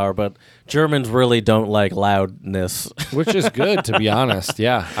places are, but Germans really don't like loudness. Which is good, to be honest.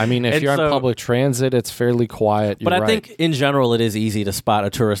 Yeah. I mean, if you're on public transit, it's fairly quiet. But I think in general, it is easy to spot a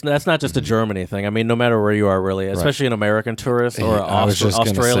tourist. That's not just a Germany thing. I mean, no matter where you are, really, especially an American tourist or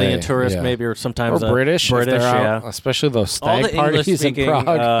Australian tourist, maybe, or sometimes or British, yeah. Especially those all stag the parties in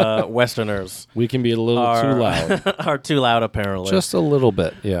Prague. Westerners, we can be a little too loud. Are too loud, apparently. Just a little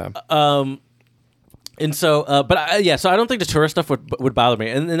bit, yeah. And so, so I don't think the tourist stuff would bother me.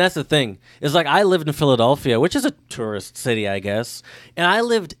 And that's the thing. Is like I lived in Philadelphia, which is a tourist city, I guess. And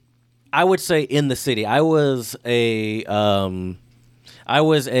I would say in the city. I was a I don't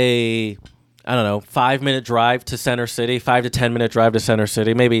know, 5-minute drive to Center City, 5 to 10 minute drive to Center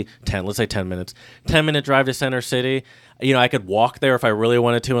City, maybe 10, let's say 10 minutes. 10-minute drive to Center City. You know, I could walk there if I really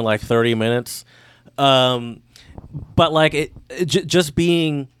wanted to in like 30 minutes. But like just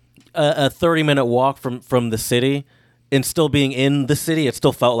being a 30-minute walk from the city and still being in the city, it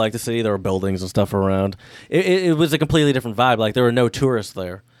still felt like the city. There were buildings and stuff around. It was a completely different vibe. Like there were no tourists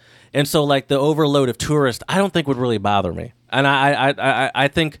there. And so like the overload of tourists, I don't think would really bother me. And I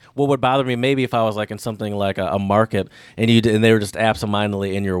think what would bother me maybe if I was like in something like a market and they were just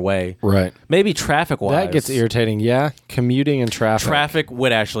absentmindedly in your way. Right. Maybe traffic-wise. That gets irritating. Yeah. Commuting and traffic. Traffic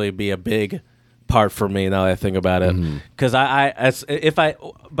would actually be a big part for me now that I think about it, because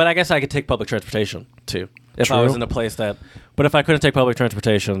but I guess I could take public transportation too if I was in a place but if I couldn't take public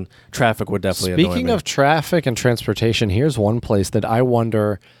transportation, traffic would definitely annoy me. Speaking of traffic and transportation, here's one place that I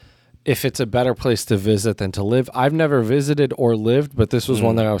wonder if it's a better place to visit than to live. I've never visited or lived, but this was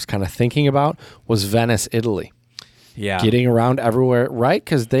one that I was kind of thinking about, was Venice, Italy. Yeah. Getting around everywhere, right?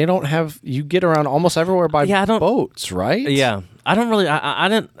 Because they don't have, you get around almost everywhere by boats, right? Yeah. I don't really, I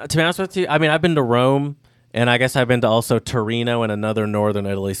didn't, to be honest with you, I mean, I've been to Rome, and I guess I've been to also Torino and another northern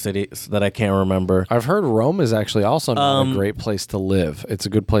Italy city that I can't remember. I've heard Rome is actually also not a great place to live. It's a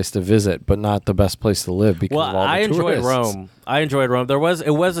good place to visit, but not the best place to live because of all the tourists. I enjoyed Rome.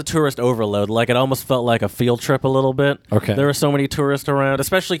 It was a tourist overload. Like it almost felt like a field trip a little bit. Okay. There were so many tourists around,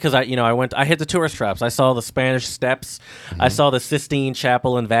 especially because I hit the tourist traps. I saw the Spanish Steps. I saw the Sistine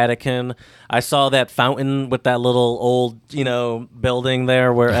Chapel in Vatican. I saw that fountain with that little old, building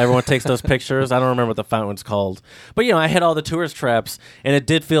there where everyone takes those pictures. I don't remember what the fountain's called. But, I hit all the tourist traps, and it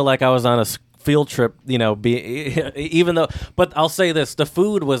did feel like I was on a field trip, even though, but I'll say this, the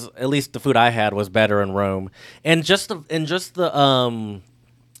food was, at least the food I had was better in Rome. And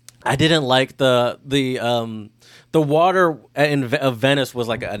I didn't like the water of Venice was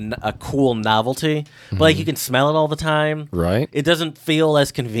like a cool novelty, but like you can smell it all the time. Right. It doesn't feel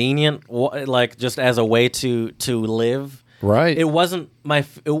as convenient, like just as a way to live. Right. It wasn't a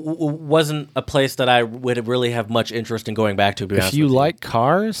place that I would really have much interest in going back to. If you like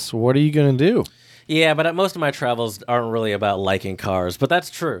cars, what are you going to do? Yeah, but most of my travels aren't really about liking cars, but that's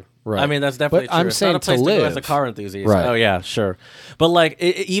true. Right. I mean, that's definitely true. I'm it's saying not a place to live go as a car enthusiast. Right. Oh yeah, sure. But like,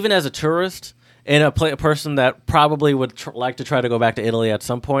 even as a tourist and a person that probably would like to try to go back to Italy at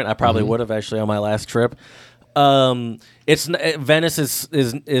some point, I probably would have actually on my last trip. Venice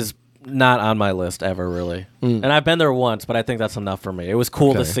is not on my list ever, really. And I've been there once, but I think that's enough for me. It was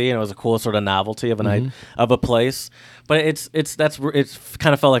cool to see, and it was a cool sort of novelty of a night of a place. But it's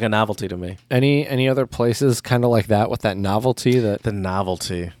kind of felt like a novelty to me. Any other places kind of like that with that novelty? The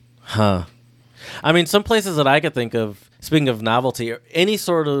novelty, huh? I mean, some places that I could think of. Speaking of novelty, any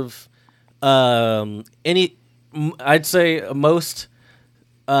sort of I'd say most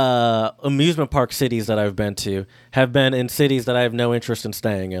amusement park cities that I've been to have been in cities that I have no interest in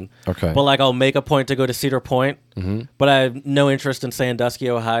staying in. Okay. But like I'll make a point to go to Cedar Point, but I have no interest in Sandusky,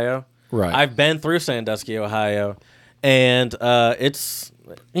 Ohio. Right. I've been through Sandusky, Ohio, and it's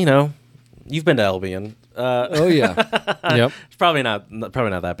you've been to Albion. Oh yeah. Yep. It's probably not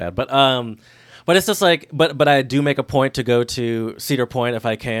that bad, but it's just like but I do make a point to go to Cedar Point if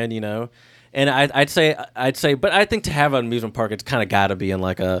I can, And I'd say, but I think to have an amusement park, it's kind of got to be in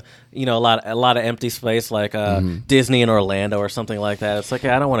like a lot of empty space, like Disney in Orlando or something like that. It's like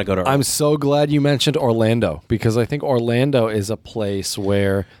I don't want to go to. I'm so glad you mentioned Orlando because I think Orlando is a place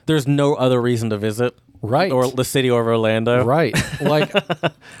where there's no other reason to visit, right? Or the city of Orlando, right? Like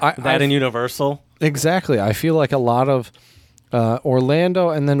that in Universal, exactly. I feel like a lot of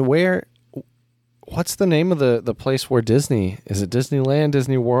Orlando, and then where what's the name of the place where Disney is? It Disneyland,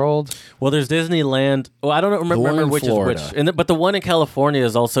 Disney World? Well, there's Disneyland. Well, I don't one remember in which Florida. is which. But the one in California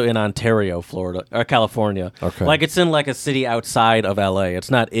is also in Ontario, Florida, or California. Okay. Like it's in like a city outside of LA.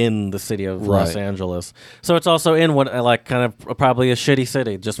 It's not in the city of Los Right. Angeles. So it's also in one like kind of probably a shitty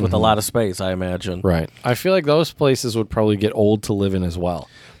city, just with a lot of space, I imagine. Right. I feel like those places would probably get old to live in as well.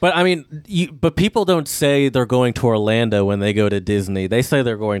 But I mean, but people don't say they're going to Orlando when they go to Disney. They say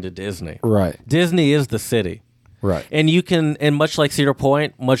they're going to Disney. Right. Disney is the city. Right. And you can, and much like Cedar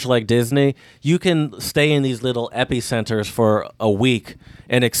Point, much like Disney, you can stay in these little epicenters for a week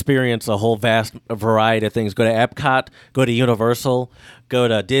and experience a whole vast variety of things. Go to Epcot, go to Universal, go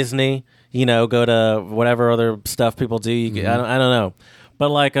to Disney, go to whatever other stuff people do. I don't know,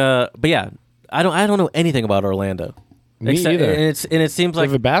 but yeah, I don't know anything about Orlando. Me either. And it seems They like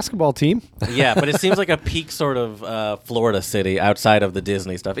have a basketball team. yeah, but it seems like a peak sort of Florida city outside of the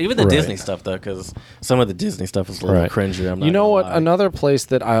Disney stuff. Even the Right. Disney stuff, though, because some of the Disney stuff is a little cringy. I'm not You know gonna what? lie. Another place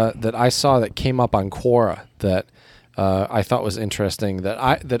that I saw that came up on Quora that I thought was interesting that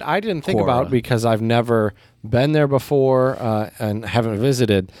I didn't think Quora. about because I've never been there before and haven't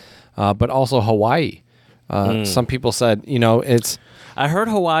visited, but also Hawaii. Some people said it's I heard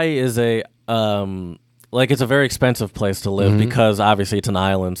Hawaii is a it's a very expensive place to live because obviously it's an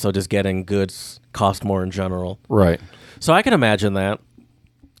island, so just getting goods cost more in general. right. So I can imagine that.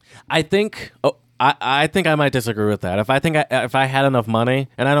 I think I think I might disagree with that. If I had enough money,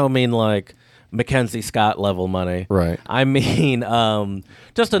 and I don't mean like Mackenzie Scott level money, Right. I mean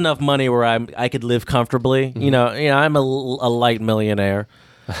just enough money where I could live comfortably. I'm a light millionaire.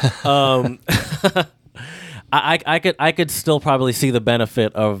 I could still probably see the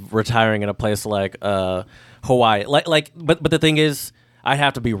benefit of retiring in a place like Hawaii. But the thing is, I'd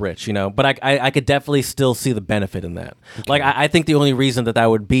have to be rich, But I could definitely still see the benefit in that. Okay. I think the only reason that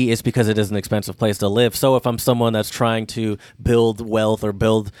would be is because it is an expensive place to live. So if I'm someone that's trying to build wealth or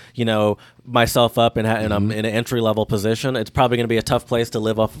build, myself up and I'm in an entry level position, it's probably going to be a tough place to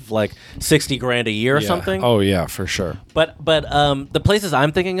live off of like $60,000 a year or something. Oh yeah, for sure. But the places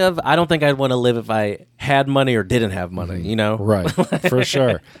I'm thinking of, I don't think I'd want to live if I had money or didn't have money. Right. For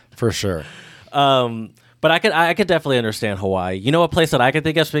sure. For sure. But I could definitely understand Hawaii. You know, a place that I could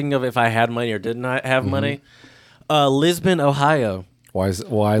think of, speaking of if I had money or didn't have money, Lisbon, Ohio. Why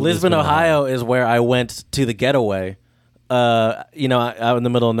Lisbon, Ohio is where I went to the getaway. Out in the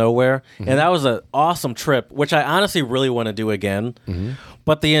middle of nowhere, and that was an awesome trip, which I honestly really want to do again.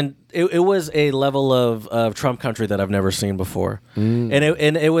 But it was a level of Trump country that I've never seen before, and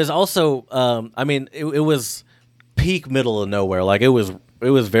it was also, it was peak middle of nowhere, like it was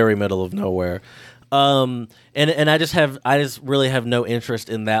very middle of nowhere. And I just really have no interest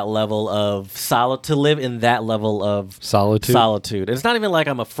in that level of to live in that level of solitude. And it's not even like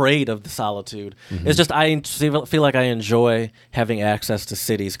I'm afraid of the solitude. It's just I feel like I enjoy having access to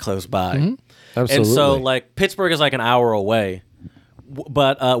cities close by. Absolutely. And so like Pittsburgh is like an hour away,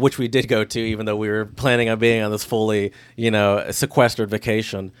 but which we did go to, even though we were planning on being on this fully sequestered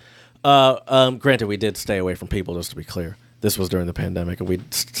vacation. Granted, we did stay away from people, just to be clear. This was during the pandemic, and we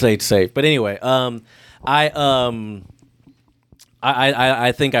stayed safe. But anyway, I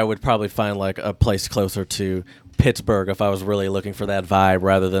think I would probably find like a place closer to Pittsburgh if I was really looking for that vibe,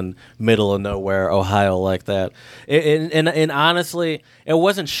 rather than middle of nowhere Ohio like that. And honestly, it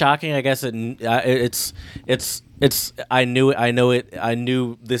wasn't shocking. I guess it's. I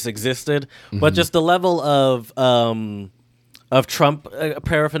knew this existed, but just the level of Trump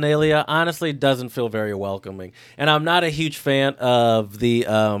paraphernalia honestly doesn't feel very welcoming, and I'm not a huge fan of the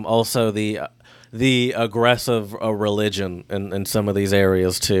aggressive religion in some of these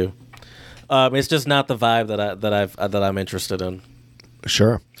areas too. It's just not the vibe that I'm interested in.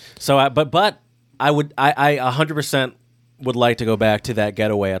 Sure. So, I 100% would like to go back to that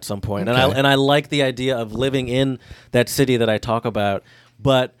getaway at some point, Okay. and I like the idea of living in that city that I talk about,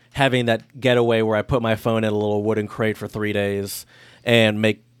 but having that getaway where I put my phone in a little wooden crate for 3 days and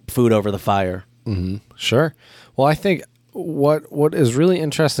make food over the fire. Sure. Well, I think what is really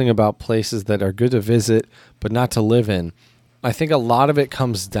interesting about places that are good to visit but not to live in, I think a lot of it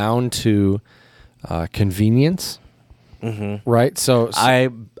comes down to convenience. Right? So I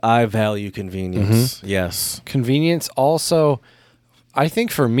value convenience. Yes. convenience also, I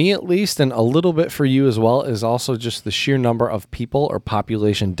think for me at least, and a little bit for you as well, is also just the sheer number of people or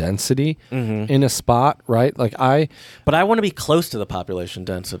population density in a spot, right? But I want to be close to the population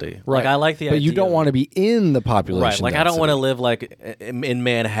density. right. Like I like the idea. But you don't want to be in the population Right. Like density. I don't want to live like in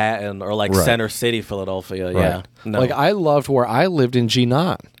Manhattan or like Right. Center City, Philadelphia. Right. Yeah. No. Like I loved where I lived in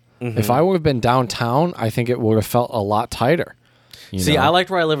Jinan. If I would have been downtown, I think it would have felt a lot tighter. See, know? I liked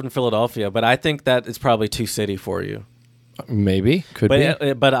where I live in Philadelphia, but I think that it's probably too city for you. Maybe could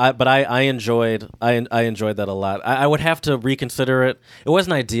be. But I enjoyed that a lot. I would have to reconsider it. It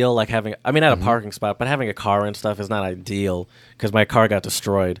wasn't ideal, like having. I mean, I had a parking spot, but having a car and stuff is not ideal because my car got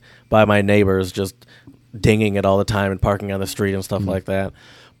destroyed by my neighbors just dinging it all the time and parking on the street and stuff like that.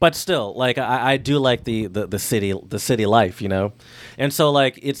 But still, like I do like the city life, you know, and so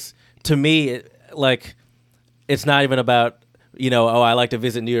like it's to me like it's not even about I like to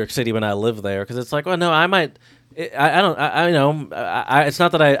visit New York City when I live there because it's like no I might. It's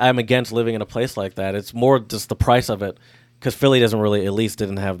not that I'm against living in a place like that. It's more just the price of it, because Philly at least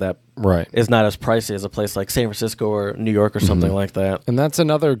didn't have that. Right. It's not as pricey as a place like San Francisco or New York or something like that. And that's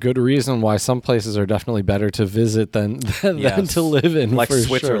another good reason why some places are definitely better to visit than to live in. Like for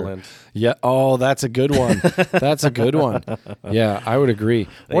Switzerland. Sure. Yeah. Oh, that's a good one. That's a good one. Yeah, I would agree.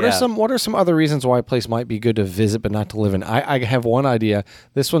 What are some other reasons why a place might be good to visit but not to live in? I have one idea.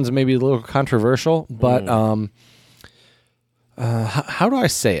 This one's maybe a little controversial, but how do I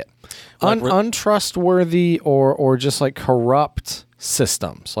say it? Untrustworthy or just like corrupt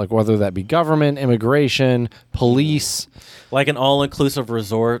systems, like whether that be government, immigration, police. Like an all-inclusive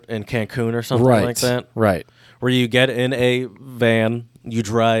resort in Cancun or something like that? Right. Where you get in a van, you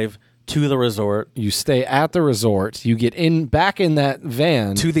drive to the resort. You stay at the resort. You get back in that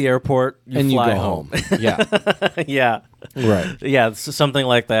van. To the airport, and fly you go home. Yeah. Yeah. Right. Yeah, something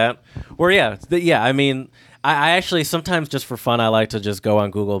like that. Where, I mean... I actually sometimes just for fun I like to just go on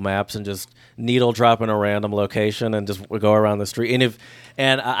Google Maps and just needle drop in a random location and just go around the street.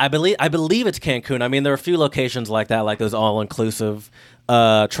 And I believe it's Cancun. I mean, there are a few locations like that, like those all inclusive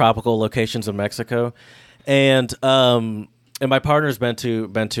tropical locations in Mexico, and my partner's been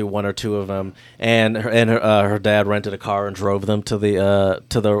to one or two of them, and her dad rented a car and drove them to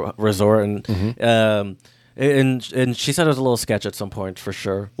the resort, and. And she said it was a little sketch at some point for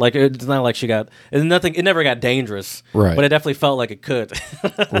sure. Like it's not like it never got dangerous, right? But it definitely felt like it could,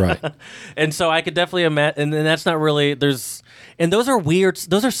 right? And so I could definitely imagine. And that's not really and those are weird.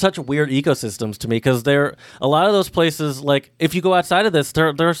 Those are such weird ecosystems to me because they're a lot of those places. Like if you go outside of this,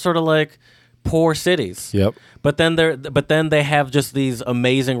 they're sort of like poor cities. Yep. But then they have just these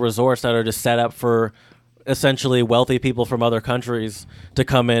amazing resorts that are just set up for essentially wealthy people from other countries to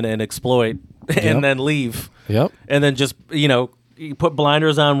come in and exploit and then leave. Yep. And then just, you put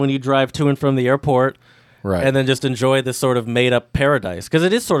blinders on when you drive to and from the airport. Right. And then just enjoy this sort of made-up paradise. Because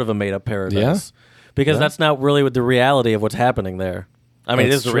it is sort of a made-up paradise. Yeah. Because that's not really the reality of what's happening there. I mean,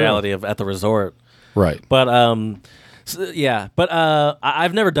 it is the reality of at the resort. Right. But,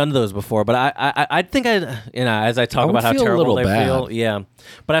 I've never done those before. But I think as I talk about how terrible they feel,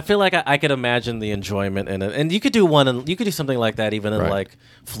 But I feel like I could imagine the enjoyment in it, and you could do something like that even in like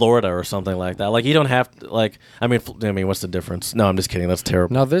Florida or something like that. Like you don't have to, like I mean, what's the difference? No, I'm just kidding. That's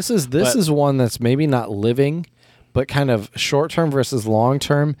terrible. Now this is one that's maybe not living, but kind of short term versus long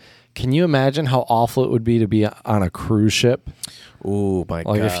term. Can you imagine how awful it would be to be on a cruise ship? Ooh, my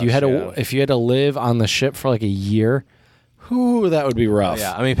god! Like if you had to live on the ship for like a year. Ooh, that would be rough.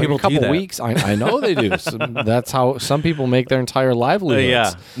 Yeah, I mean, people like a couple do that. weeks. I know they do. So that's how some people make their entire livelihoods.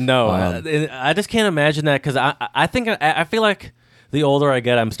 Yeah, no, I just can't imagine that because I feel like the older I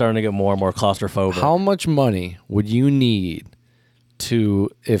get, I'm starting to get more and more claustrophobic. How much money would you need to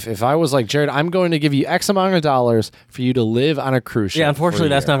if I was like Jared, I'm going to give you X amount of dollars for you to live on a cruise ship? Yeah, unfortunately,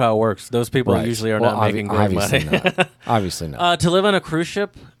 that's not how it works. Those people usually are not making great money. Obviously not. To live on a cruise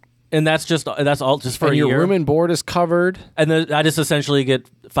ship. And that's all just for a year. Your room and board is covered, and then I just essentially get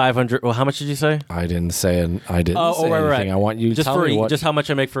 $500. Well, how much did you say? I didn't say anything. I want you to tell me just how much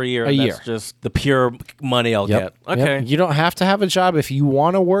I make for a year. A year. That's just the pure money I'll get. Okay. Yep. You don't have to have a job. If you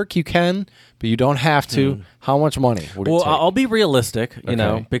want to work, you can, but you don't have to. How much money would it take? I'll be realistic,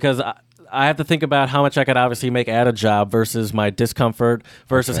 because I have to think about how much I could obviously make at a job versus my discomfort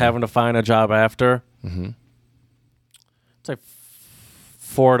versus having to find a job after. Mm-hmm. It's like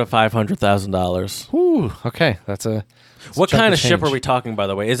 $400,000 to $500,000. Ooh, okay, that's a. What kind of ship are we talking, by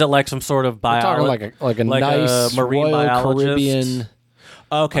the way? Is it like some sort of biologist? Like a nice marine Royal biologist? Caribbean.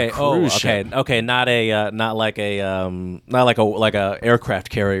 Okay. Cruise ship. Okay. Not like a aircraft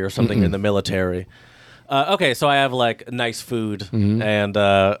carrier or something in the military. Okay, so I have like nice food and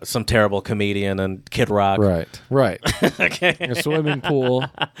some terrible comedian and Kid Rock. Right. Okay. A swimming pool.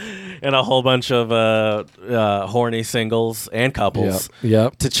 And a whole bunch of horny singles and couples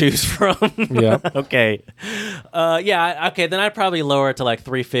yep. to choose from. Yep. Okay. Okay, then I'd probably lower it to like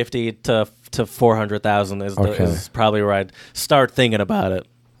 $350,000 to $400,000 is probably where I'd start thinking about it.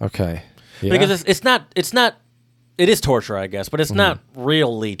 Okay. Yeah. Because it's not it is torture, I guess, but it's not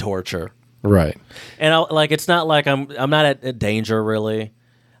really torture. Right. And it's not like I'm not at danger really.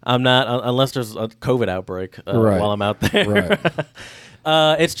 I'm not unless there's a COVID outbreak while I'm out there.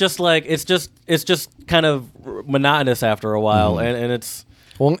 Right. It's just kind of monotonous after a while, and it's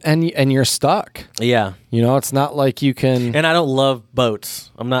Well, and you're stuck. yeah. It's not like you can. And I don't love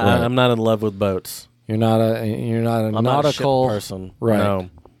boats. I'm not. Right. I'm not in love with boats. You're not a I'm nautical not a ship person. Right. No.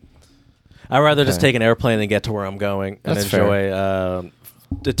 I'd rather just Okay. take an airplane and get to where I'm going and That's enjoy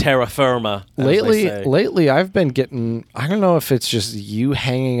the terra firma. As they say. Lately, I've been getting. I don't know if it's just you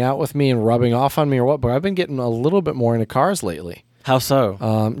hanging out with me and rubbing off on me or what, but I've been getting a little bit more into cars lately. How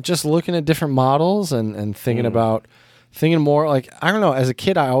so? Just looking at different models and thinking about. Thinking more like, I don't know, as a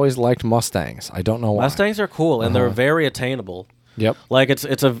kid I always liked Mustangs. I don't know why. Mustangs are cool and they're very attainable. Yep. Like it's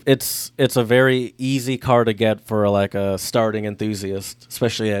a very easy car to get for like a starting enthusiast,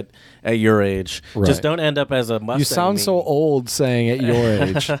 especially at your age. Right. Just don't end up as a Mustang. You sound so old saying at your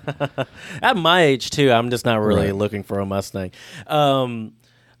age. At my age too, I'm just not really Right. looking for a Mustang.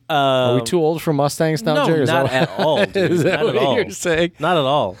 Are we too old for Mustangs now, No, Jerry? not at all. Dude. Is that Not what at all. you're saying? Not at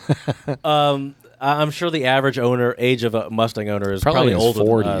all. I'm sure the average age of a Mustang owner is Probably probably in his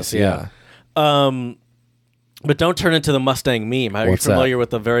older 40s, than us. yeah. But don't turn into the Mustang meme. Are you What's that? familiar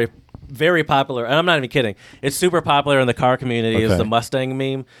with the very, very popular? And I'm not even kidding. It's super popular in the car community. Is Okay. the Mustang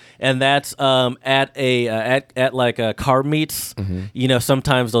meme, and that's at like car meets. Mm-hmm.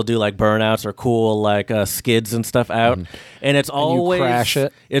 Sometimes they'll do like burnouts or cool like skids and stuff out, and it's always crash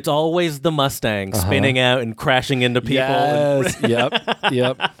it? It's always the Mustang spinning out and crashing into people. Yes.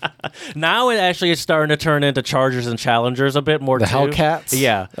 Yep. Now it actually is starting to turn into Chargers and Challengers a bit more. The too. Hellcats?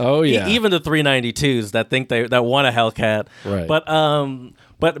 Yeah. Oh, yeah. Even the 392s that want a Hellcat. Right.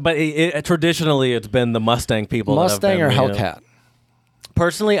 But traditionally it's been the Mustang people. Mustang that or have been, Hellcat?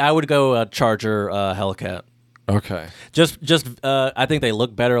 Personally, I would go Charger Hellcat. Okay. Just I think they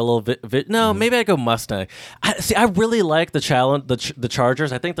look better a little bit. No, maybe I go Mustang. I really like the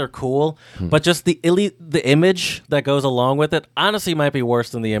Chargers. I think they're cool, but just the image that goes along with it honestly might be worse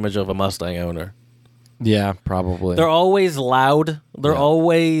than the image of a Mustang owner. Yeah, probably. They're always loud. They're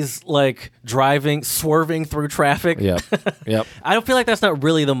always like swerving through traffic. Yep. I don't feel like that's not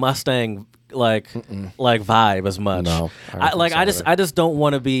really the Mustang like vibe as much. No, I don't think so I just don't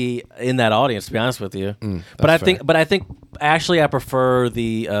want to be in that audience, to be honest with you. But that's I think actually I prefer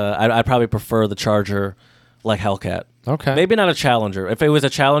the I'd probably prefer the Charger like Hellcat. Okay. Maybe not a Challenger. If it was a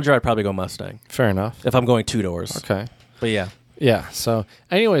Challenger, I'd probably go Mustang. Fair enough. If I'm going two doors. Okay. But yeah. Yeah. So,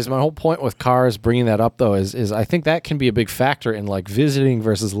 anyways, my whole point with cars, bringing that up though, is I think that can be a big factor in like visiting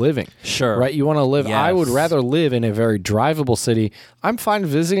versus living. Sure. Right. You want to live. I would Yes. rather live in a very drivable city. I'm fine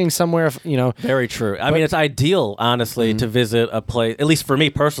visiting somewhere. Very true. I mean, it's ideal, honestly, to visit a place. At least for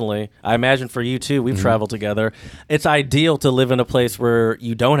me personally, I imagine for you too. We've traveled together. It's ideal to live in a place where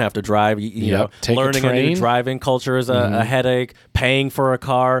you don't have to drive. You know, Take a learning a new train. driving culture is a headache. Paying for a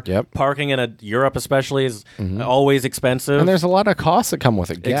car, Yep. parking in Europe especially is always expensive. And there's a lot of costs that come with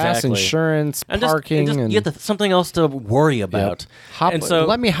it: gas, Exactly. insurance, And parking, you have something else to worry about. And so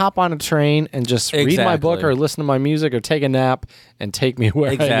let me hop on a train and just read my book Exactly. or listen to my music or take a nap and take me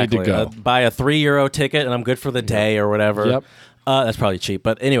where I need to go. Buy a €3 ticket and I'm good for the day or whatever. Yep. That's probably cheap,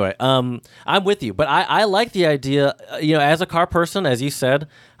 but anyway, I'm with you. But I like the idea. As a car person, as you said,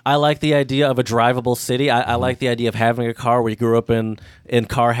 I like the idea of a drivable city. I like the idea of having a car. We grew up in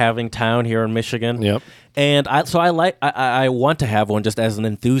car having town here in Michigan. Yep. And I want to have one just as an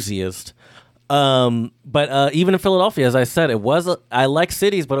enthusiast. But even in Philadelphia, as I said, I like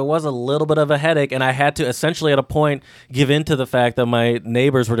cities, but it was a little bit of a headache, and I had to essentially at a point give in to the fact that my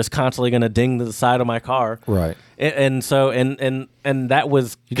neighbors were just constantly going to ding the side of my car. Right. And so that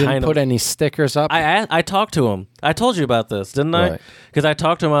was You didn't kind put of. any stickers up. I talked to him. I told you about this, didn't I? Right. Because I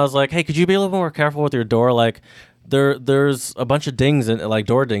talked to him. I was like, "Hey, could you be a little more careful with your door? Like, there's a bunch of dings and like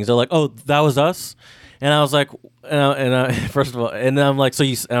door dings. They're like, oh, that was us." And I was like, first of all, and then I'm like,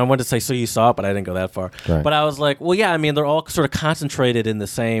 and I wanted to say, so you saw it, but I didn't go that far. Right. But I was like, well, yeah, I mean, they're all sort of concentrated in the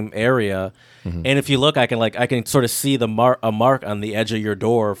same area. And if you look, I can sort of see a mark on the edge of your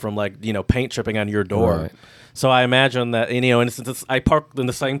door from paint chipping on your door. Right. So I imagine that, and since I park in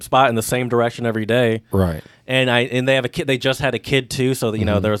the same spot in the same direction every day. Right. And they have a kid. They just had a kid too, so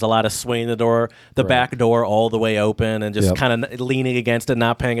that, there was a lot of swinging the door, the back door all the way open, and just Yep. kind of leaning against it,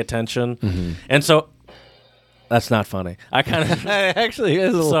 not paying attention. And so that's not funny. I kind of Actually, it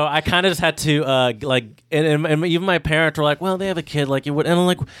is a little- so I kind of just had to and even my parents were like, well, they have a kid like you would, and I'm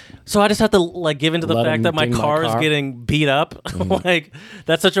like, so I just have to give into the Let fact him that my ding my car is car? getting beat up. Like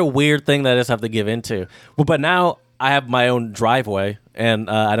that's such a weird thing that I just have to give into. Well, but now I have my own driveway, and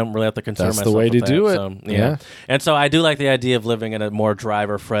I don't really have to concern That's the myself way with to do that, it. So, Yeah. And so I do like the idea of living in a more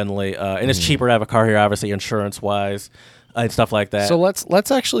driver-friendly, and it's cheaper to have a car here, obviously, insurance-wise, and stuff like that. So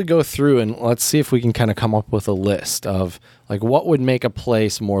let's actually go through and let's see if we can kind of come up with a list of like what would make a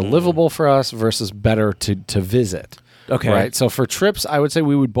place more livable for us versus better to visit. Okay. Right. So for trips, I would say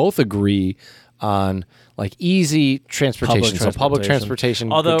we would both agree on like easy transportation. So public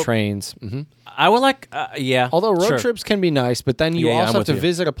transportation, Although- good trains. I would like, yeah. Although road sure. trips can be nice, but then you Yeah, I'm also have with to you.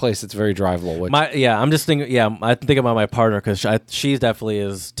 visit a place that's very drivable. Which, I'm just thinking. Yeah, I think about my partner because she's definitely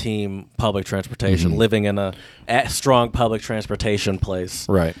is team public transportation, living in a strong public transportation place.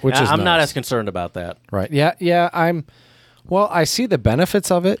 Right, which And is I'm not nice. as concerned about that. right. Yeah. Well, I see the benefits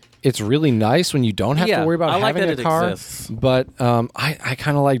of it. It's really nice when you don't have Yeah, to worry about I like having that a it car. exists. But I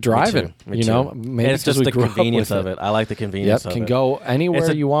kind of like driving. Me you too. know, And maybe it's because just we the grew up convenience with of it. I like the convenience Yep, of can it. go anywhere It's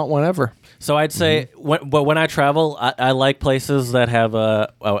a- you want, whenever. So I'd say, but when I travel, I like places that have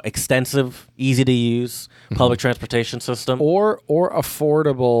a extensive, easy to use public transportation system. Or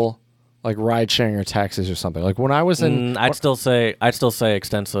affordable, like ride sharing or taxis or something. Like when I was in, I'd still say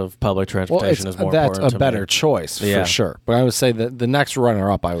extensive public well, transportation is more that's important a to better me. choice Yeah. for sure. But I would say that the next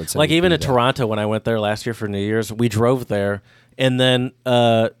runner up, I would say, Like would even be in that. Toronto, when I went there last year for New Year's, we drove there and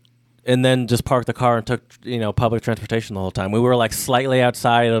then just parked the car and took public transportation the whole time. We were like slightly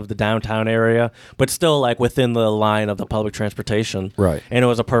outside of the downtown area, but still like within the line of the public transportation. Right. And it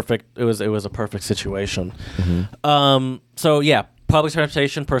was a perfect situation. Mm-hmm. So yeah. Public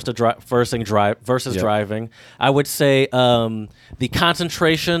transportation versus driving. I would say the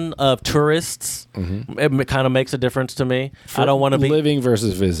concentration of tourists it kind of makes a difference to me. I don't want to be living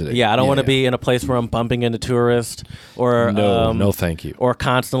versus visiting. I don't want to be in a place where I'm bumping into tourists or No, thank you. or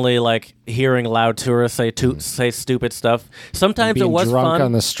constantly like hearing loud tourists say stupid stuff. Sometimes Being it was drunk fun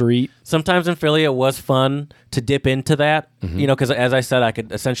on the street. Sometimes in Philly, it was fun to dip into that, because as I said, I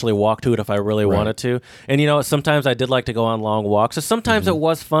could essentially walk to it if I really wanted to. And, sometimes I did like to go on long walks. So sometimes it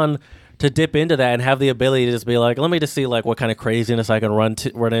was fun to dip into that and have the ability to just be like, let me just see like what kind of craziness I can run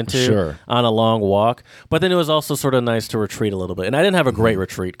into Sure. on a long walk. But then it was also sort of nice to retreat a little bit. And I didn't have a great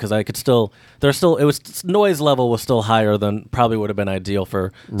retreat because I could noise level was still higher than probably would have been ideal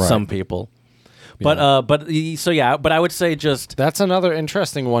for some people. But but I would say just That's another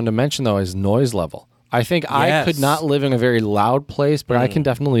interesting one to mention, though, is noise level. I think I could Yes. not live in a very loud place, but I can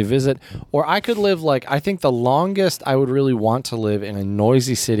definitely visit. Or I could live I think the longest I would really want to live in a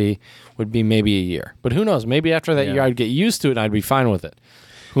noisy city would be maybe a year. But who knows? Maybe after that year I'd get used to it and I'd be fine with it.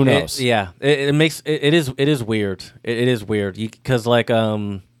 Who knows? It is weird. It is weird because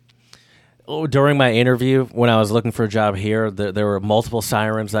during my interview when I was looking for a job here, there were multiple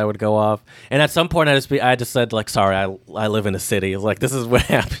sirens that would go off, and at some point I just said like, sorry, I live in a city. It's like this is what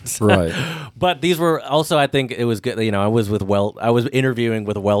happens, Right. But these were also, I think it was good. I was interviewing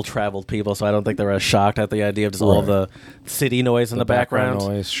with well-traveled people, so I don't think they were as shocked at the idea of just all Right. the city noise in the background.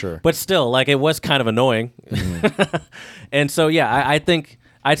 noise, sure. But still, like it was kind of annoying. And so, I think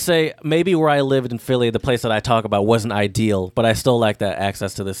I'd say maybe where I lived in Philly, the place that I talk about wasn't ideal, but I still like that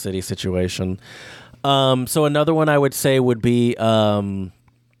access to the city situation. So another one I would say would be,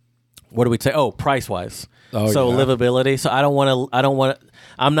 what do we say? Oh, price-wise. Oh, So yeah. livability. So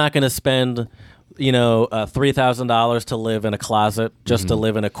I'm not going to spend $3,000 to live in a closet just to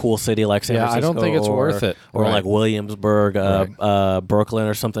live in a cool city like San Yeah, I Francisco. don't think it's worth it. Or Right. like Williamsburg, Brooklyn,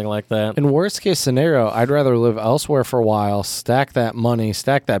 or something like that. In worst case scenario, I'd rather live elsewhere for a while, stack that money,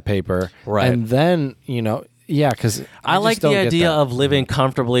 stack that paper, Right. and then because I like the idea of living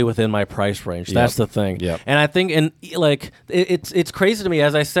comfortably within my price range. That's the thing. Yep. And I think, it's crazy to me,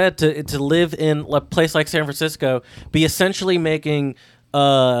 as I said, to live in a place like San Francisco, be essentially making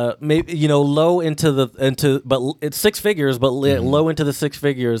maybe low but it's six figures, but low into the six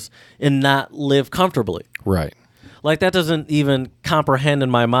figures, and not live comfortably. right. Like that doesn't even comprehend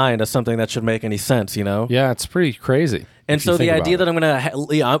in my mind as something that should make any sense. Yeah, it's pretty crazy. And if you so the think idea about that I'm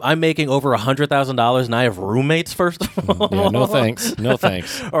gonna, I'm making over $100,000 and I have roommates first of all. Yeah, no thanks. No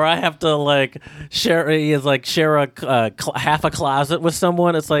thanks. Or I have to share half a closet with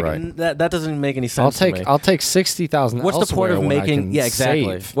someone. It's like Right. that doesn't make any sense. to me. I'll take 60,000. What's the point of making? Yeah, exactly.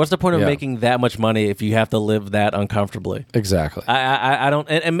 Save. What's the point of Yeah. making that much money if you have to live that uncomfortably? Exactly. I don't,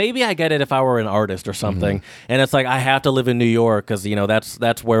 and maybe I get it if I were an artist or something, and it's like I have to live in New York because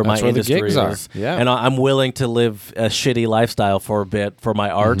that's where my That's where the industry gigs are. is, Yeah. and I'm willing to live a shitty lifestyle for a bit for my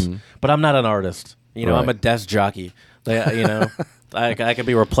art, but I'm not an artist. I'm Right. a desk jockey. I could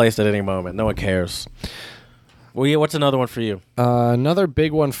be replaced at any moment. No one cares. Well, yeah, what's another one for you? Another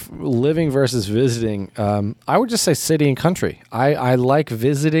big one, living versus visiting. I would just say city and country. I like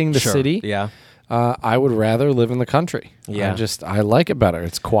visiting the Sure. city. Yeah. I would rather live in the country. Yeah. I like it better.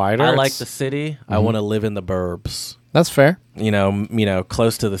 It's quieter. I like It's- the city. I want to live in the burbs. That's fair.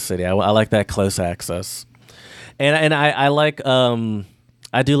 Close to the city. I like that close access, and I like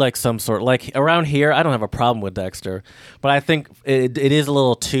I do like some sort like around here. I don't have a problem with Dexter, but I think it is a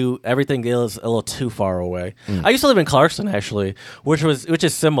little too. Everything is a little too far away. I used to live in Clarkston actually, which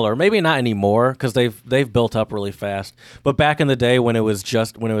is similar. Maybe not anymore because they've built up really fast. But back in the day when it was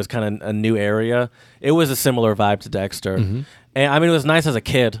kind of a new area, it was a similar vibe to Dexter, and I mean it was nice as a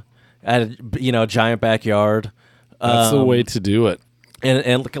kid. I had a giant backyard. That's the way to do it.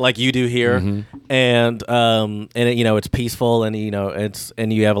 And like you do here, and it's peaceful, and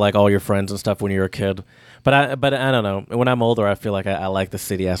you have like all your friends and stuff when you're a kid. But I don't know. When I'm older, I feel like I like the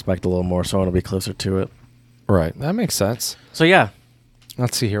city aspect a little more, so I want to be closer to it. Right, that makes sense. So yeah,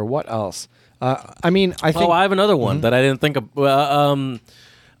 let's see here. What else? I mean, I think I have another one that I didn't think of.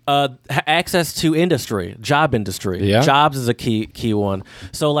 Access to industry, job industry. Yeah. Jobs is a key one.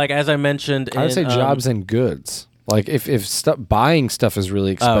 So like as I mentioned, I would say jobs and goods. Like if buying stuff is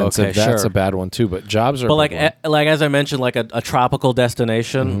really expensive, okay, that's sure. a bad one too. But jobs are. But like as I mentioned, like a tropical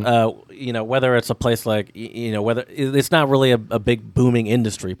destination, whether it's a place like whether it's not really a big booming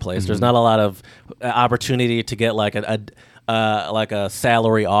industry place. There's not a lot of opportunity to get like a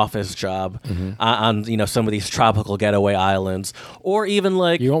salary office job on some of these tropical getaway islands, or even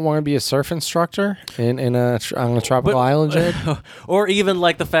like you don't want to be a surf instructor on a tropical island, Jared? Or even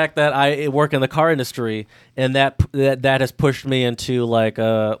like the fact that I work in the car industry, and that has pushed me into like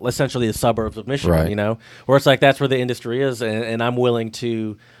essentially the suburbs of Michigan, Right. where it's like that's where the industry is, and I'm willing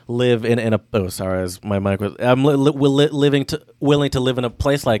to live in a as my mic was I'm willing to live in a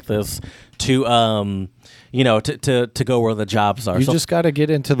place like this to to go where the jobs are. You So just got to get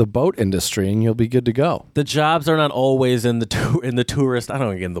into the boat industry, and you'll be good to go. the jobs are not always in the tourist. I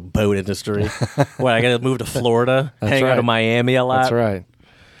don't get in the boat industry. What, I got to move to Florida, hang out right. in Miami a lot. That's right.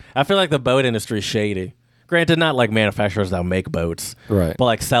 I feel like the boat industry is shady. Granted, not like manufacturers that make boats, Right. But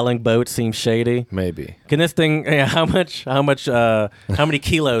like selling boats seems shady. Maybe. Can this thing? How many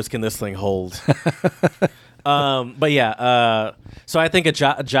kilos can this thing hold? But yeah. So I think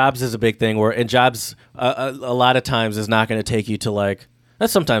jobs is a big thing. Where jobs a lot of times is not going to take you to like.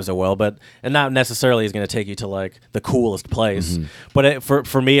 Sometimes it will, and not necessarily is going to take you to like the coolest place. But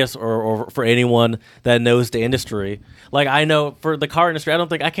for me, or for anyone that knows the industry, like I know for the car industry,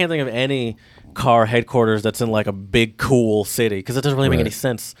 I can't think of any car headquarters that's in like a big cool city because it doesn't really make Right. any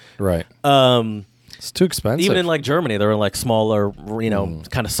sense. Right. It's too expensive. Even in like Germany, they're in like smaller,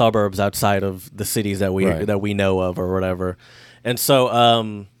 kind of suburbs outside of the cities that we know of or whatever. And so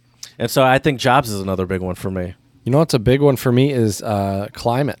I think jobs is another big one for me. You know what's a big one for me is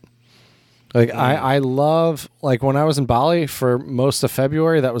climate. Like I love, like when I was in Bali for most of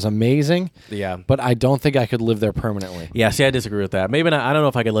February, that was amazing. Yeah. But I don't think I could live there permanently. Yeah, see, I disagree with that. Maybe not. I don't know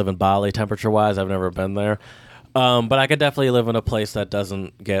if I could live in Bali temperature-wise. I've never been there. But I could definitely live in a place that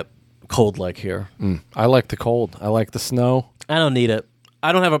doesn't get cold like here. I like the cold. I like the snow. I don't need it.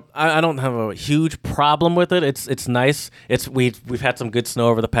 I don't have a huge problem with it. It's nice. We've had some good snow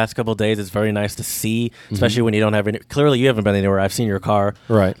over the past couple of days. It's very nice to see, especially when you don't have any. Clearly, you haven't been anywhere. I've seen your car.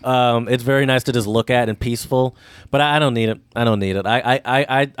 Right. It's very nice to just look at and peaceful. But I don't need it.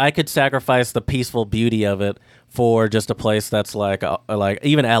 I could sacrifice the peaceful beauty of it for just a place that's like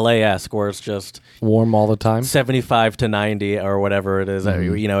even LA-esque, where it's just Warm all the time. 75 to 90 or whatever it is.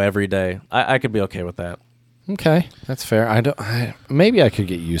 Every day. I could be okay with that. Okay, that's fair. Maybe I could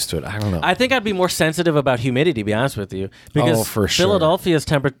get used to it. I don't know. I think I'd be more sensitive about humidity, to be honest with you, because for sure. Philadelphia's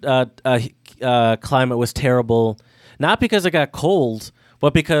climate was terrible, not because it got cold,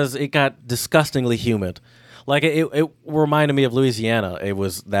 but because it got disgustingly humid. Like it reminded me of Louisiana. It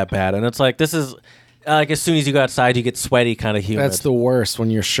was that bad, and it's like this is like as soon as you go outside, you get sweaty, kind of humid. That's the worst when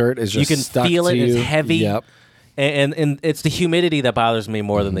your shirt is just you can stuck feel to it. you. It's heavy. Yep. And it's the humidity that bothers me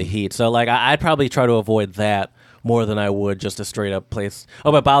more than the heat. So like I'd probably try to avoid that more than I would just a straight up place.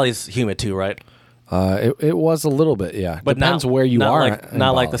 Oh, but Bali's humid too, right? It was a little bit, yeah. But depends not, where you not are. Like,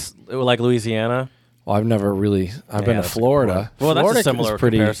 not like Bali. this, like Louisiana. Well, I've never really. I've been to that's a good Florida. point. Well, Florida that's a similar is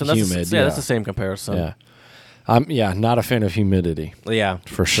pretty comparison. humid. That's the same comparison. Yeah. Not a fan of humidity. Yeah,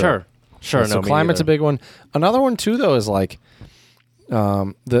 For sure. Sure. So No, climate's a big one. Another one too, though, is like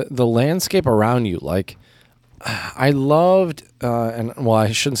the landscape around you. Like I loved,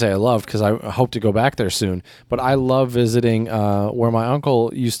 I shouldn't say I loved because I hope to go back there soon. But I love visiting where my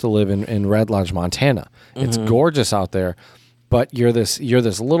uncle used to live in Red Lodge, Montana. It's gorgeous out there, but you're this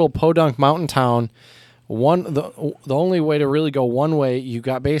little podunk mountain town the only way to really go one way, you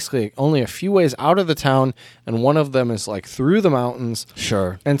got basically only a few ways out of the town, and one of them is like through the mountains.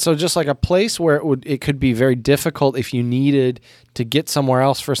 Sure. And so just like a place where it could be very difficult if you needed to get somewhere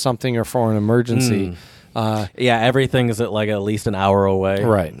else for something or for an emergency. Yeah, everything is at least an hour away.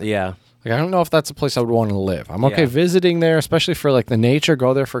 Right. Yeah. Like, I don't know if that's a place I would want to live. I'm okay Yeah. visiting there, especially for like the nature.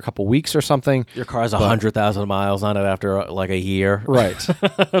 Go there for a couple weeks or something. Your car has 100,000 miles on it after like a year. Right.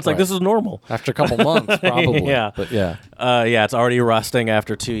 It's like, this is normal. After a couple months, probably. Yeah. But yeah. Yeah, it's already rusting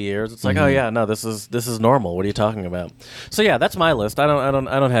after 2 years. It's like, oh yeah, no, this is normal. What are you talking about? So yeah, that's my list. I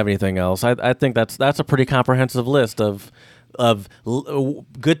don't have anything else. I think that's a pretty comprehensive list of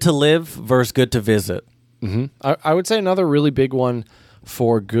good to live versus good to visit. I would say another really big one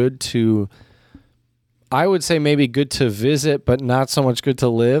for good to, I would say maybe good to visit, but not so much good to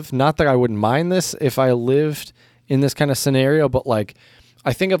live. Not that I wouldn't mind this if I lived in this kind of scenario, but like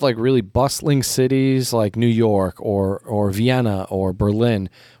I think of like really bustling cities like New York or Vienna or Berlin,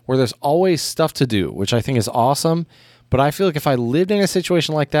 where there's always stuff to do, which I think is awesome. But I feel like if I lived in a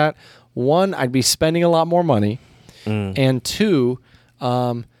situation like that, one, I'd be spending a lot more money, and two,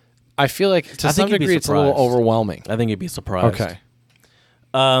 I feel like to some degree it's a little overwhelming. I think you'd be surprised. Okay.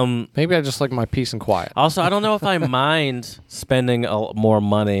 Maybe I just like my peace and quiet. Also, I don't know if I mind spending more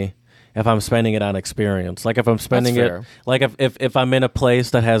money if I'm spending it on experience. Like if I'm spending That's it, fair. like if I'm in a place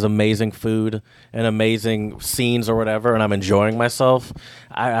that has amazing food and amazing scenes or whatever, and I'm enjoying myself,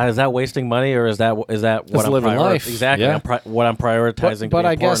 is that wasting money or is that what I'm living life. Exactly, Yeah. what I'm prioritizing but to be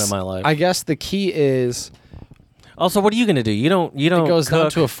I important guess in my life. I guess the key is Also, what are you going to do? You don't. it goes cook.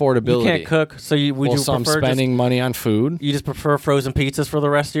 down to affordability. You can't cook, so would you so I'm prefer spending money on food. you just prefer frozen pizzas for the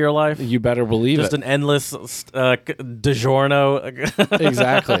rest of your life? You better believe Just it. an endless DiGiorno.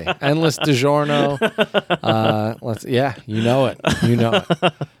 Exactly. Endless DiGiorno. You know it. You know it.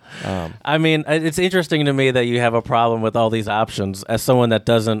 I mean, it's interesting to me that you have a problem with all these options as someone that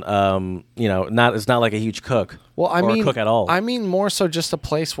doesn't, it's not like a huge cook. Well, I or mean, cook at all. I mean more so just a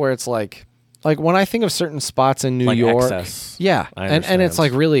place where it's like when I think of certain spots in New Like York, excess. yeah, I and it's understand.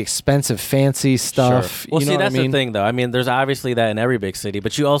 like really expensive, fancy stuff. Sure. Well, you know see, what that's I mean? the thing, though. I mean, there's obviously that in every big city,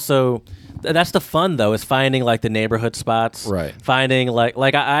 but you also, that's the fun, though, is finding like the neighborhood spots. Right. Finding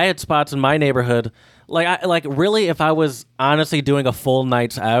like I had spots in my neighborhood. Really, if I was honestly doing a full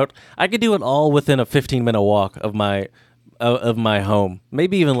nights out, I could do it all within a 15-minute walk of my home,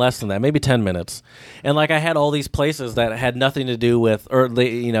 maybe even less than that, maybe 10 minutes. And like I had all these places that had nothing to do with, or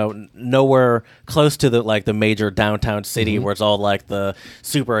nowhere close to the major downtown city where it's all like the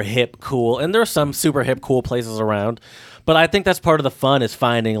super hip cool, and there's some super hip cool places around. But I think that's part of the fun is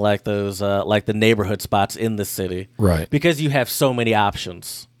finding like those like the neighborhood spots in the city, Right. Because you have so many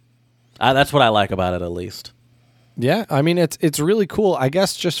options. That's what I like about it, at least. Yeah, I mean it's really cool. I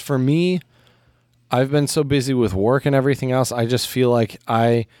guess just for me, I've been so busy with work and everything else. I just feel like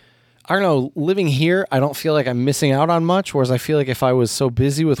I don't know, living here, I don't feel like I'm missing out on much. Whereas I feel like if I was so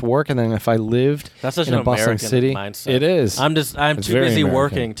busy with work, and then if I lived That's such in an a bustling American city, mindset. it is. I'm It's too very busy American.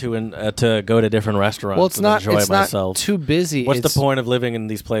 working to go to different restaurants. Well, it's and not. enjoy It's myself. not too busy. What's It's- the point of living in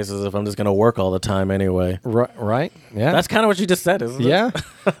these places if I'm just going to work all the time anyway? Right? Yeah. That's kind of what you just said, isn't it? yeah.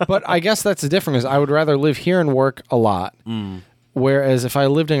 But I guess that's the difference. Is I would rather live here and work a lot. Whereas if I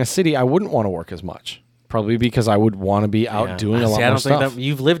lived in a city, I wouldn't want to work as much. Probably because I would want to be out Yeah. doing a lot See, I more don't think stuff that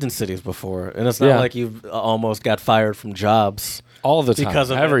you've lived in cities before, and it's not Yeah. like you've almost got fired from jobs all the time. because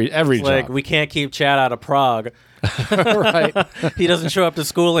of every it. every It's job. like we can't keep Chad out of Prague. right. He doesn't show up to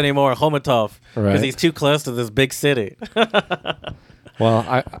school anymore, Chomutov, because Right. he's too close to this big city. Well,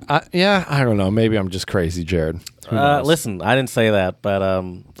 I don't know. Maybe I'm just crazy, Jared. Who knows? Listen, I didn't say that, but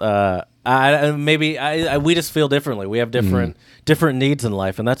we just feel differently. We have different needs in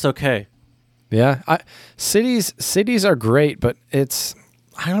life, and that's okay. Yeah, cities are great, but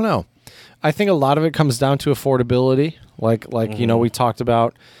I don't know. I think a lot of it comes down to affordability. Like we talked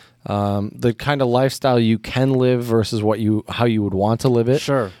about the kind of lifestyle you can live versus how you would want to live it.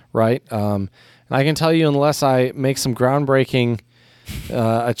 Sure. Right. And I can tell you, unless I make some groundbreaking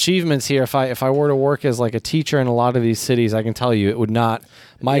achievements here, if I were to work as like a teacher in a lot of these cities, I can tell you it would not.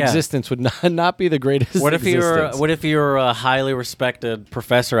 My Yeah. existence would not be the greatest. What if existence. What if you're a highly respected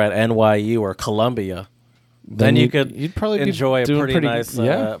professor at NYU or Columbia? Then you could you'd probably be enjoy a doing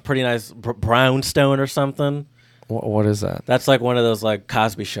pretty nice, brownstone or something. What is that? That's like one of those like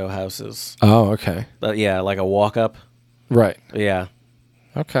Cosby Show houses. Oh, okay. Yeah, like a walk up. Right. Yeah.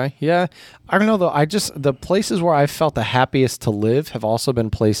 Okay. Yeah. I don't know though. The places where I felt the happiest to live have also been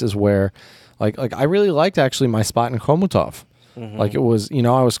places where like I really liked actually my spot in Chomutov. Like it was,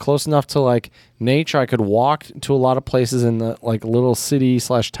 I was close enough to like nature. I could walk to a lot of places in the like little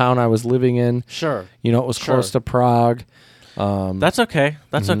city/town I was living in. Sure. It was close to Prague. That's okay.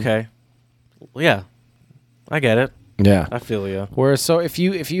 That's okay. Yeah, I get it. Yeah. I feel you. Whereas, so if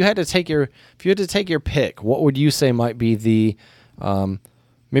you had to take your pick, what would you say might be the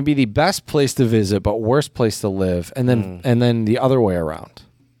maybe the best place to visit but worst place to live, and then the other way around?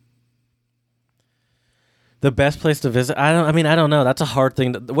 The best place to visit? I don't know. That's a hard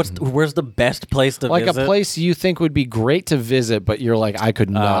thing. Where's the best place to like visit? A place you think would be great to visit, but you're like, I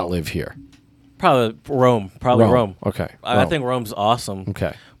could not live here. Probably Rome. Rome. Okay. I think Rome's awesome.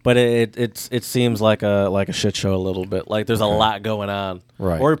 Okay. But it seems like a shit show a little bit. Like there's a lot going on.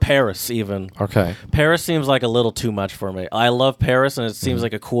 Right. Or Paris even. Okay. Paris seems like a little too much for me. I love Paris and it seems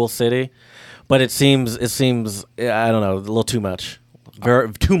like a cool city, but it seems I don't know, a little too much.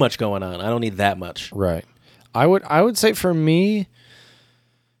 Too much going on. I don't need that much. Right. I would say for me,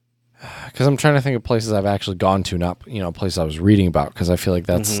 because I'm trying to think of places I've actually gone to, not places I was reading about, because I feel like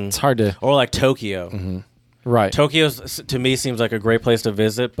that's it's hard to. Or like Tokyo. Right. Tokyo to me seems like a great place to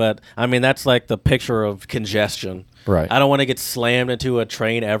visit, but I mean that's like the picture of congestion. Right. I don't want to get slammed into a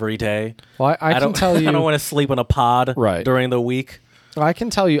train every day. Well, I can tell you, I don't want to sleep in a pod during the week. I can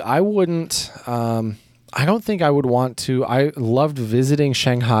tell you, I wouldn't. I don't think I would want to. I loved visiting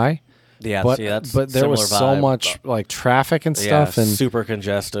Shanghai. Yeah, but that's there was so much like traffic and stuff, and super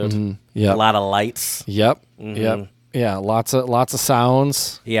congested. Yeah, a lot of lights. Yep. Yeah, lots of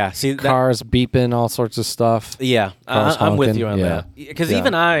sounds. Yeah, see cars beeping, all sorts of stuff. Yeah, I'm with you on that. Because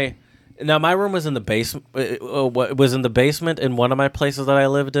even now my room was in the basement. Was in the basement in one of my places that I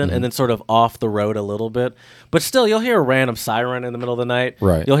lived in, and then sort of off the road a little bit. But still, you'll hear a random siren in the middle of the night.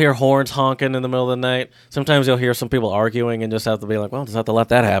 Right. You'll hear horns honking in the middle of the night. Sometimes you'll hear some people arguing, and just have to be like, "Well, just have to let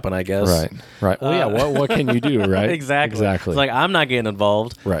that happen, I guess." Right. Well, yeah. What can you do, right? Exactly. It's like I'm not getting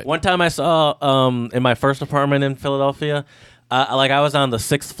involved. Right. One time I saw in my first apartment in Philadelphia. I was on the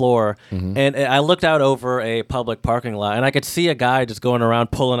 6th floor, and I looked out over a public parking lot, and I could see a guy just going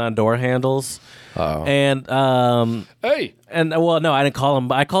around pulling on door handles. Uh-oh. And hey. And well, no, I didn't call him.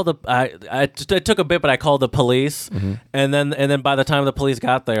 But I called it took a bit, but I called the police, and then by the time the police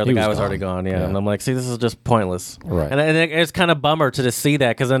got there, the guy was already gone. Yeah, and I'm like, see, this is just pointless. Right. And it's kind of bummer to just see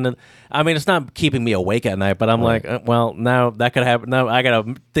that, because then, I mean, it's not keeping me awake at night, but I'm like, well, now that could happen. Now I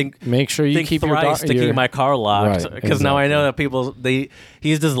gotta make sure you keep your keep my car locked, because now I know that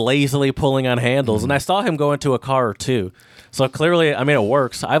he's just lazily pulling on handles, and I saw him go into a car or two. So clearly, I mean, it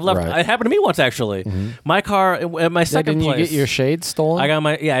works. I've left. It happened to me once, actually. My car at my second place. Didn't you get your shades stolen? I got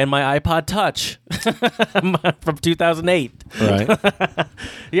in my iPod Touch from 2008. Right.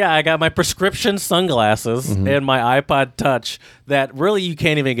 Yeah, I got my prescription sunglasses and my iPod Touch that really you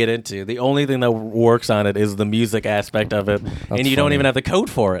can't even get into. The only thing that works on it is the music aspect of it, and you don't even have the code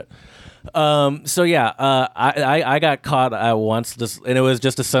for it. So yeah, I got caught once, and it was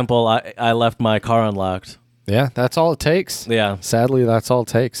just a simple. I left my car unlocked. Yeah, that's all it takes. Yeah. Sadly, that's all it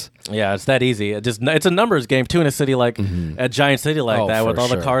takes. Yeah, it's that easy. It's a numbers game too in a city like a giant city like that with all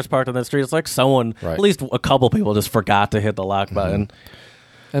the cars parked on the street. It's like someone, at least a couple people, just forgot to hit the lock button.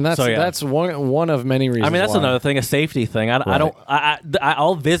 And that's one of many reasons. I mean, that's another thing, a safety thing.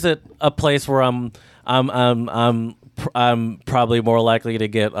 I'll visit a place where I'm probably more likely to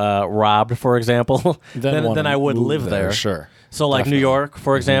get robbed, for example, than I would live there. Sure. So like New York,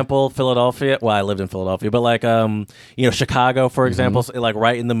 for example, Philadelphia. Well, I lived in Philadelphia, but like Chicago, for example, like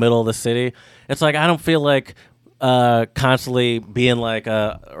right in the middle of the city. It's like I don't feel like constantly being like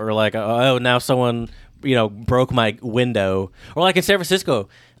oh, now someone broke my window, or like in San Francisco.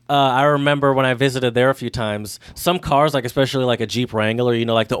 I remember when I visited there a few times, some cars, like especially like a Jeep Wrangler,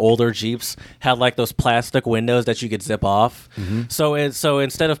 like the older Jeeps, had like those plastic windows that you could zip off. So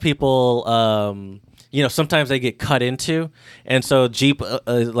instead of people sometimes they get cut into, and so Jeep,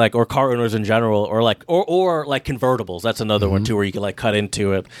 or car owners in general, or like convertibles. That's another one too, where you can like cut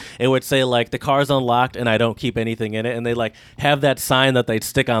into it. It would say like the car's unlocked and I don't keep anything in it, and they like have that sign that they'd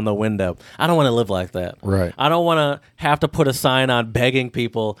stick on the window. I don't want to live like that. Right. I don't want to have to put a sign on begging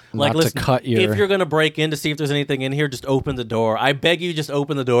people like, listen, if you're gonna break in to see if there's anything in here, just open the door. I beg you, just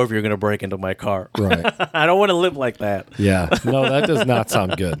open the door if you're gonna break into my car. Right. I don't want to live like that. Yeah. No, that does not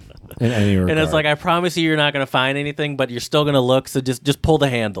sound good. In any regard. And it's like, I promise you're not going to find anything, but you're still going to look, so just pull the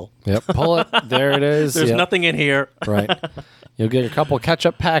handle. Yep, pull it. There it is. There's nothing in here. Right. You'll get a couple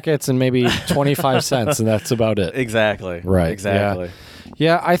ketchup packets and maybe 25 cents, and that's about it. Exactly. Right. Exactly.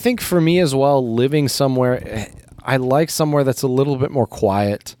 Yeah, I think for me as well, living somewhere, I like somewhere that's a little bit more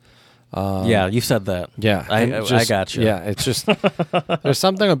quiet. Yeah, you said that. Yeah, and I got you. Yeah, it's just there's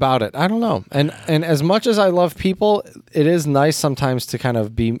something about it. I don't know. And as much as I love people, it is nice sometimes to kind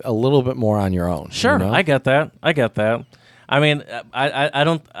of be a little bit more on your own. Sure, you know? I get that. I mean,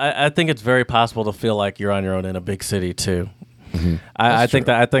 I think it's very possible to feel like you're on your own in a big city too. Mm-hmm. I think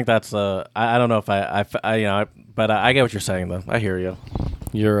that's I don't know if but I get what you're saying though. I hear you.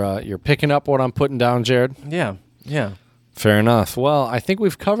 You're picking up what I'm putting down, Jared. Yeah. Fair enough. Well, I think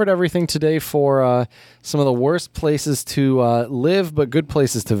we've covered everything today for some of the worst places to live, but good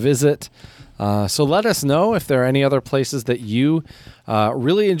places to visit. So let us know if there are any other places that you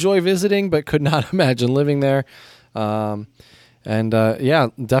really enjoy visiting but could not imagine living there.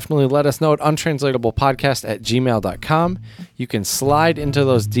 Definitely let us know at untranslatablepodcast@gmail.com. You can slide into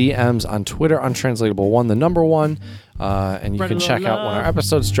those DMs on Twitter, untranslatable1, the number one. And you can check out when our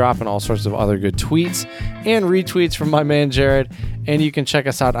episodes drop and all sorts of other good tweets and retweets from my man Jared. And you can check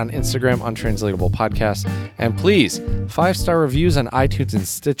us out on Instagram, Untranslatable Podcast. And please, 5-star reviews on iTunes and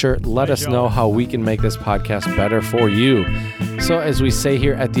Stitcher. Let us know how we can make this podcast better for you. So as we say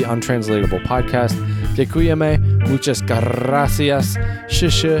here at the Untranslatable Podcast, Dziękujemy, muchas gracias,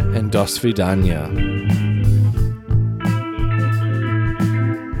 shishi, and do svidania.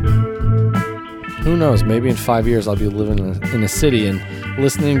 Who knows? Maybe in 5 years I'll be living in a city and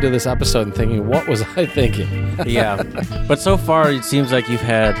listening to this episode and thinking, what was I thinking? Yeah. But so far, it seems like you've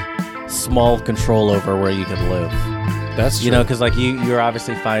had small control over where you can live. That's true. You know, because like you're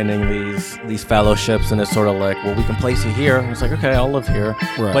obviously finding these fellowships, and it's sort of like, well, we can place you here. And it's like, okay, I'll live here.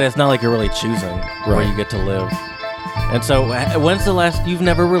 Right. But it's not like you're really choosing where you get to live. And so, when's the last? You've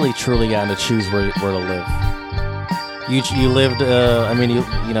never really truly gotten to choose where to live. You lived.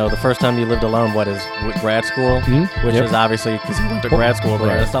 The first time you lived alone, grad school, which is obviously because you went to grad school there.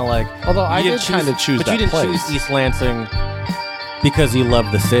 Right. It's not like. Although I did kind of choose but that you didn't place. choose East Lansing because you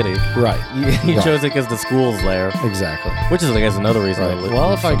love the city. Right. You Right. chose it because the school's there, Exactly. which is, I guess, another reason I live.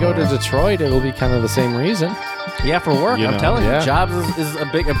 Well, if I go to Detroit, it'll be kind of the same reason. yeah, for work, You I'm know, telling yeah. you, jobs is a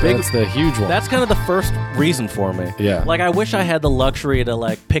big. That's the huge one. That's kind of the first reason for me. Yeah. Like I wish I had the luxury to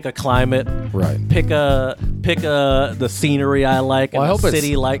like pick a climate, right. pick the scenery I like, Well, I and hope the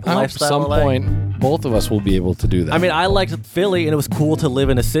city like I hope lifestyle. some I like. point both of us will be able to do that. I mean, I liked Philly, and it was cool to live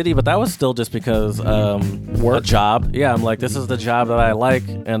in a city, but that was still just because a job. Yeah, I'm like, this is the job that I like,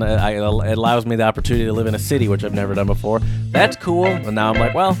 and it allows me the opportunity to live in a city, which I've never done before. That's cool. And now I'm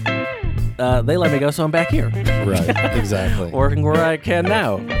like, well, they let me go, so I'm back here. Right, exactly. Working where I can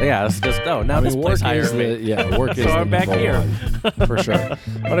now. Yeah, it's just, now this place hired me. Work is So the I'm back number here. one, for sure.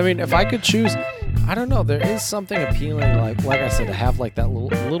 But I mean, if I could choose, I don't know. There is something appealing, like I said, to have like that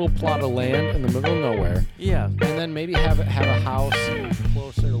little plot of land in the middle of nowhere, Yeah. and then maybe have a house